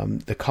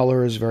 The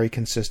color is very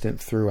consistent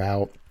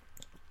throughout.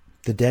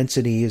 The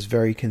density is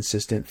very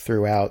consistent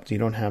throughout. You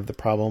don't have the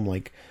problem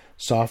like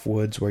soft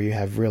woods where you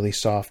have really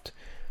soft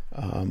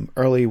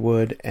early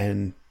wood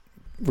and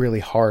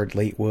really hard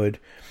late wood.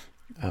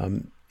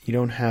 You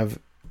don't have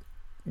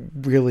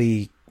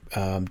really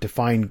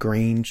defined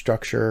grain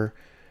structure,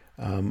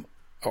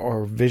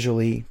 or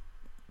visually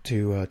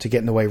to get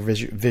in the way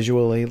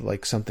visually,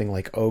 like something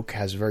like oak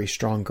has very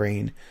strong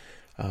grain.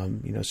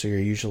 So you're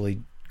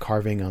usually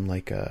carving on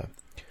like a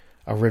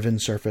riven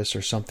surface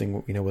or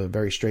something, with a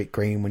very straight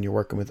grain when you're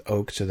working with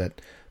oak, so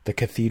that the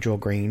cathedral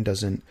grain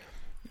doesn't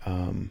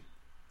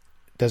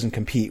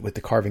compete with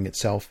the carving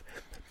itself.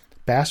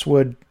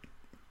 Basswood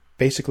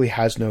basically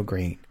has no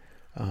grain,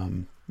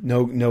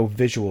 no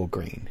visual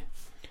grain.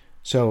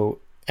 So,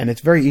 and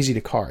it's very easy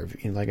to carve.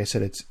 Like I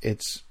said,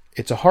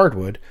 it's a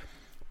hardwood,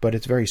 but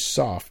it's very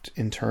soft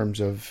in terms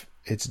of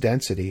its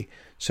density.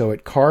 So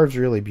it carves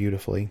really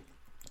beautifully.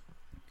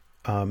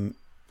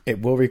 It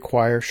will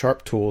require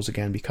sharp tools,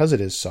 again, because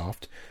it is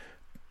soft,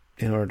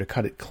 in order to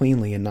cut it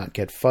cleanly and not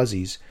get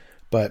fuzzies.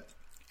 But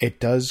it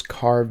does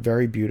carve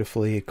very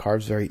beautifully. It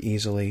carves very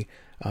easily.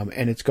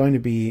 And it's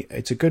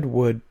a good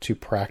wood to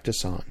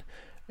practice on.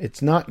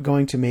 It's not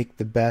going to make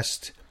the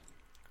best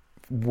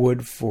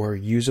wood for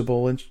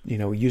usable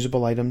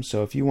items.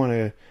 So if you want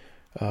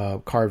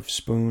to carve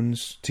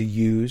spoons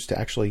to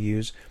actually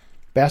use,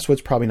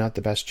 basswood's probably not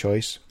the best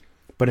choice,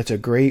 but it's a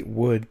great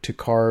wood to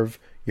carve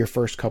your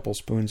first couple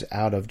spoons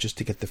out of, just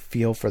to get the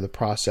feel for the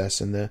process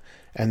and the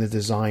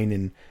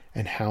design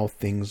and how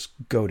things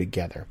go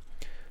together.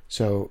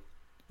 So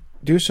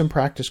do some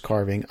practice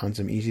carving on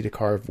some easy to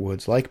carve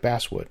woods like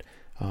basswood.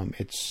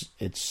 It's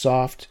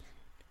soft.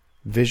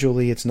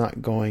 Visually, it's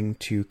not going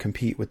to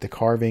compete with the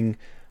carving.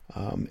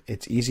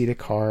 It's easy to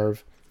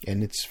carve,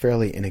 and it's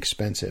fairly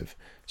inexpensive.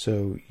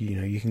 So,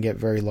 you can get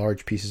very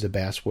large pieces of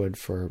basswood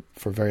for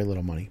very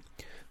little money.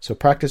 So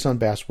practice on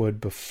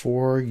basswood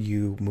before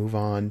you move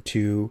on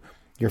to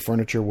your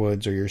furniture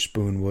woods or your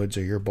spoon woods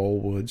or your bowl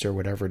woods or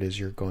whatever it is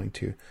you're going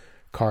to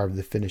carve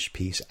the finished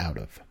piece out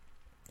of.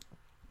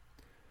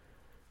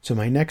 So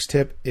my next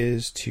tip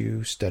is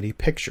to study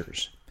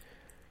pictures.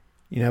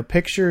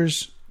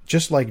 Pictures,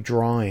 just like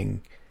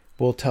drawing,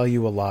 will tell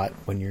you a lot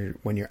when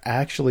you're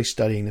actually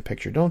studying the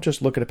picture. Don't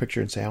just look at a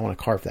picture and say, I want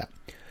to carve that.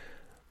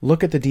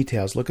 Look at the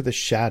details, look at the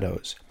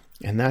shadows,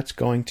 and that's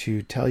going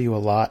to tell you a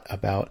lot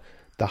about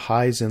the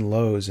highs and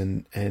lows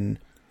and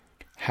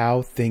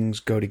how things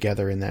go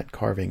together in that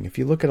carving. If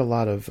you look at a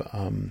lot of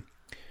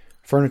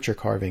furniture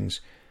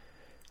carvings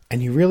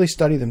and you really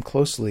study them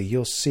closely,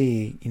 you'll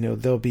see,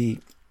 there'll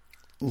be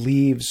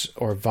leaves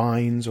or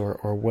vines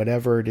or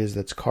whatever it is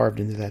that's carved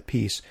into that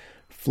piece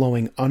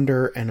flowing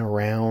under and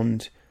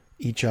around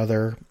each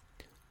other.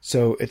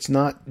 So it's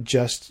not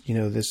just,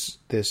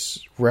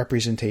 this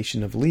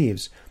representation of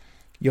leaves.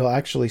 You'll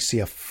actually see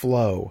a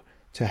flow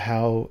to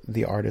how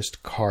the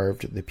artist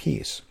carved the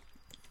piece.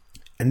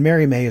 And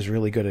Mary May is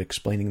really good at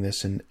explaining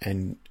this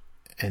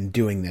and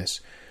doing this.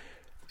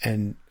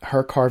 And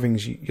her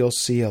carvings, you'll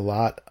see a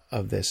lot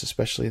of this,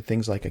 especially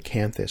things like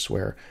acanthus,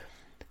 where,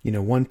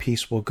 one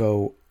piece will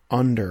go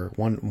under,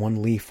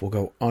 one leaf will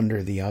go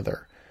under the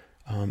other,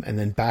 and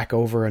then back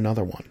over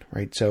another one,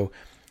 right? So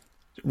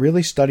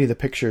really study the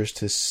pictures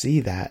to see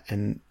that,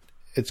 and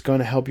it's going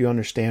to help you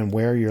understand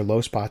where your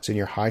low spots and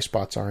your high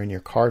spots are in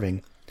your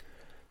carving,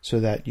 so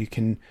that you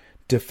can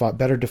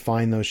better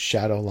define those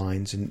shadow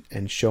lines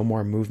and show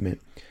more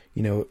movement.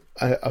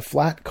 A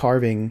flat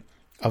carving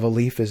of a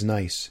leaf is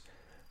nice,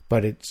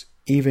 but it's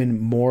even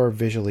more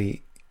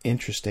visually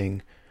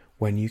interesting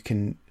when you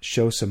can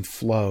show some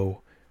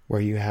flow,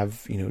 where you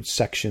have,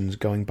 sections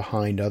going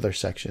behind other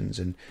sections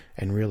and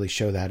really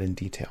show that in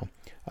detail.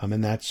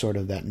 And that's sort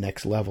of that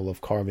next level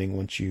of carving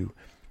once you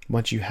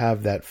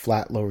have that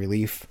flat low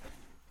relief,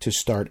 to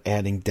start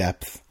adding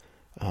depth.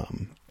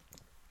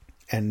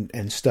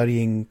 And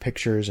studying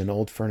pictures and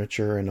old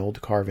furniture and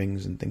old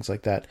carvings and things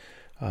like that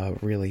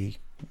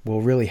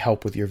will really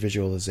help with your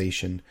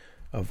visualization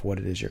of what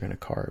it is you're going to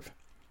carve.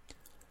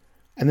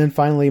 And then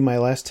finally, my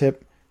last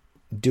tip,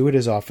 do it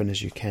as often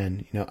as you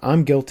can.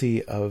 I'm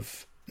guilty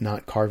of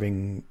not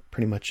carving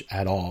pretty much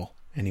at all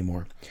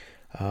anymore.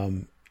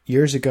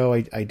 Years ago,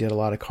 I did a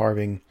lot of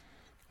carving.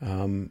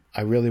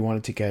 I really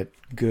wanted to get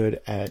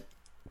good at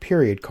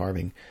period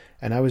carving.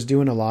 And I was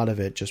doing a lot of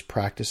it, just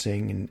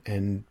practicing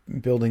and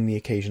building the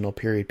occasional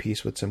period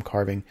piece with some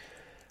carving.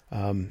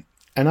 And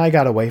I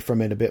got away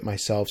from it a bit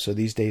myself. So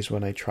these days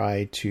when I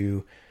try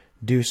to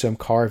do some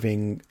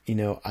carving,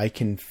 I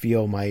can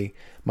feel my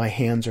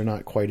hands are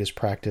not quite as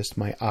practiced.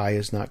 My eye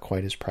is not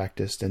quite as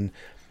practiced. And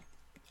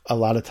a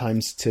lot of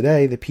times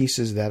today, the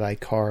pieces that I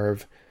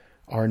carve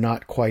are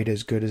not quite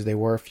as good as they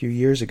were a few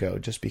years ago,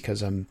 just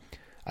because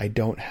I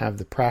don't have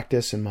the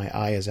practice and my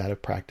eye is out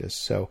of practice.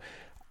 So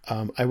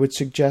I would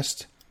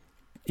suggest,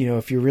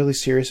 if you're really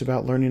serious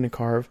about learning to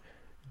carve,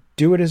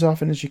 do it as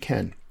often as you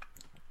can.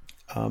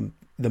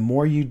 The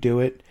more you do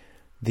it,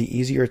 the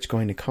easier it's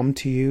going to come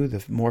to you,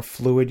 the more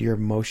fluid your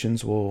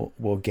motions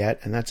will get.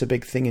 And that's a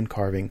big thing in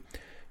carving,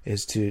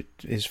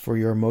 is for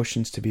your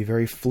motions to be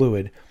very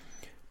fluid,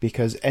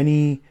 because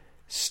any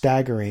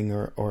staggering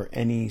or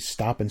any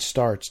stop and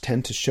starts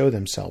tend to show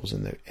themselves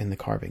in the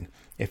carving.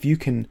 If you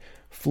can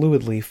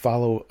fluidly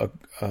follow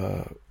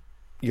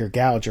your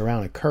gouge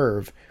around a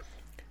curve,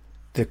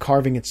 the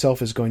carving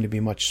itself is going to be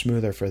much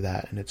smoother for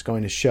that, and it's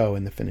going to show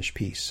in the finished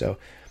piece. So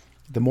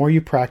the more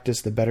you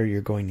practice, the better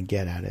you're going to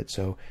get at it.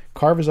 So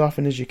carve as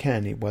often as you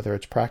can, whether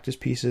it's practice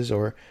pieces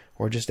or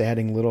just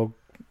adding little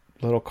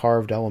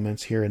carved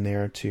elements here and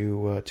there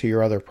to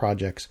your other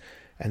projects.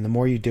 And the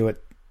more you do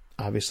it,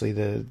 obviously,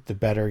 the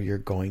better you're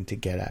going to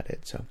get at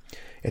it. So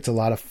it's a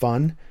lot of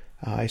fun.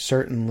 I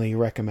certainly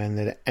recommend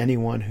that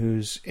anyone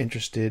who's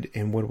interested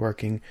in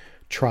woodworking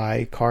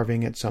try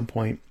carving at some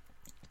point,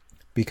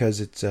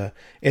 because it's a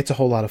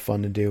whole lot of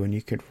fun to do, and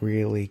you could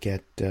really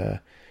get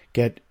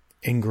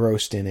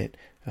engrossed in it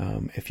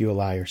if you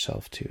allow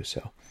yourself to.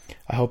 So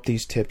I hope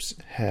these tips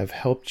have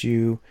helped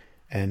you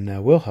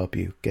and will help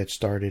you get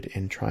started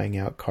in trying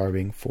out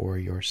carving for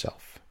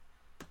yourself.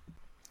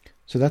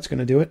 So that's going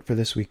to do it for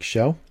this week's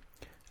show.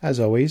 As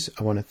always,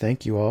 I want to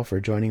thank you all for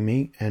joining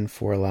me and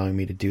for allowing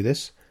me to do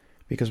this,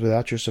 because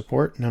without your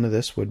support, none of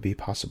this would be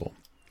possible.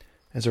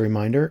 As a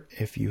reminder,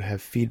 if you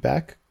have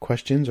feedback,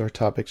 questions, or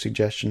topic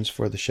suggestions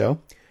for the show,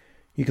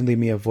 you can leave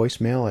me a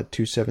voicemail at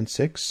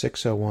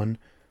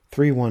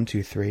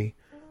 276-601-3123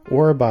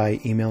 or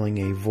by emailing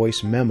a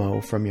voice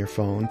memo from your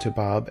phone to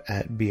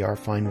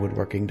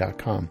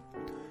bob@brfinewoodworking.com.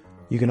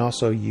 You can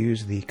also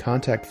use the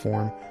contact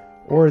form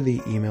or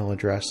the email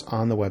address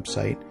on the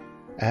website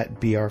at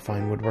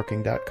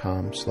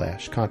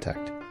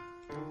brfinewoodworking.com/contact.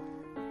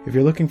 If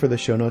you're looking for the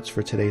show notes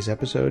for today's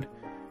episode,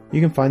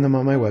 you can find them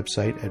on my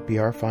website at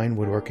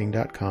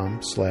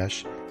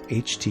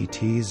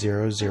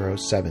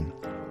brfinewoodworking.com/HTT007.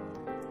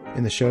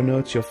 In the show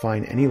notes, you'll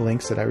find any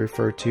links that I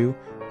refer to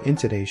in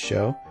today's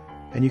show,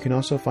 and you can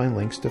also find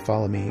links to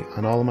follow me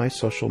on all of my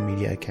social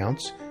media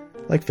accounts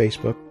like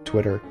Facebook,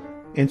 Twitter,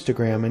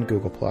 Instagram, and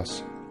Google+.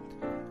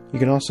 You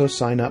can also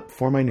sign up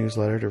for my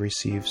newsletter to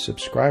receive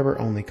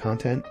subscriber-only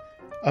content,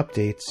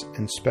 updates,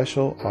 and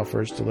special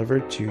offers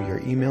delivered to your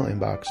email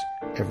inbox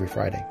every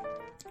Friday.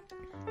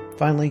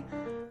 Finally,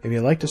 if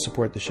you'd like to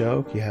support the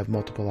show, you have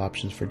multiple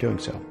options for doing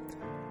so.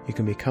 You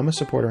can become a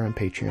supporter on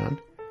Patreon,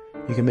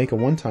 you can make a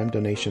one-time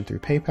donation through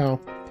PayPal,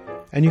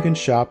 and you can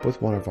shop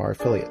with one of our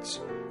affiliates.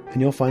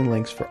 And you'll find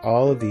links for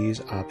all of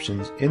these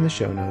options in the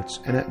show notes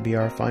and at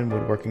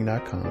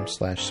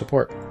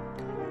brfinewoodworking.com/support.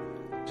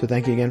 So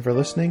thank you again for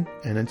listening,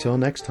 and until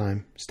next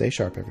time, stay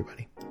sharp,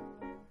 everybody.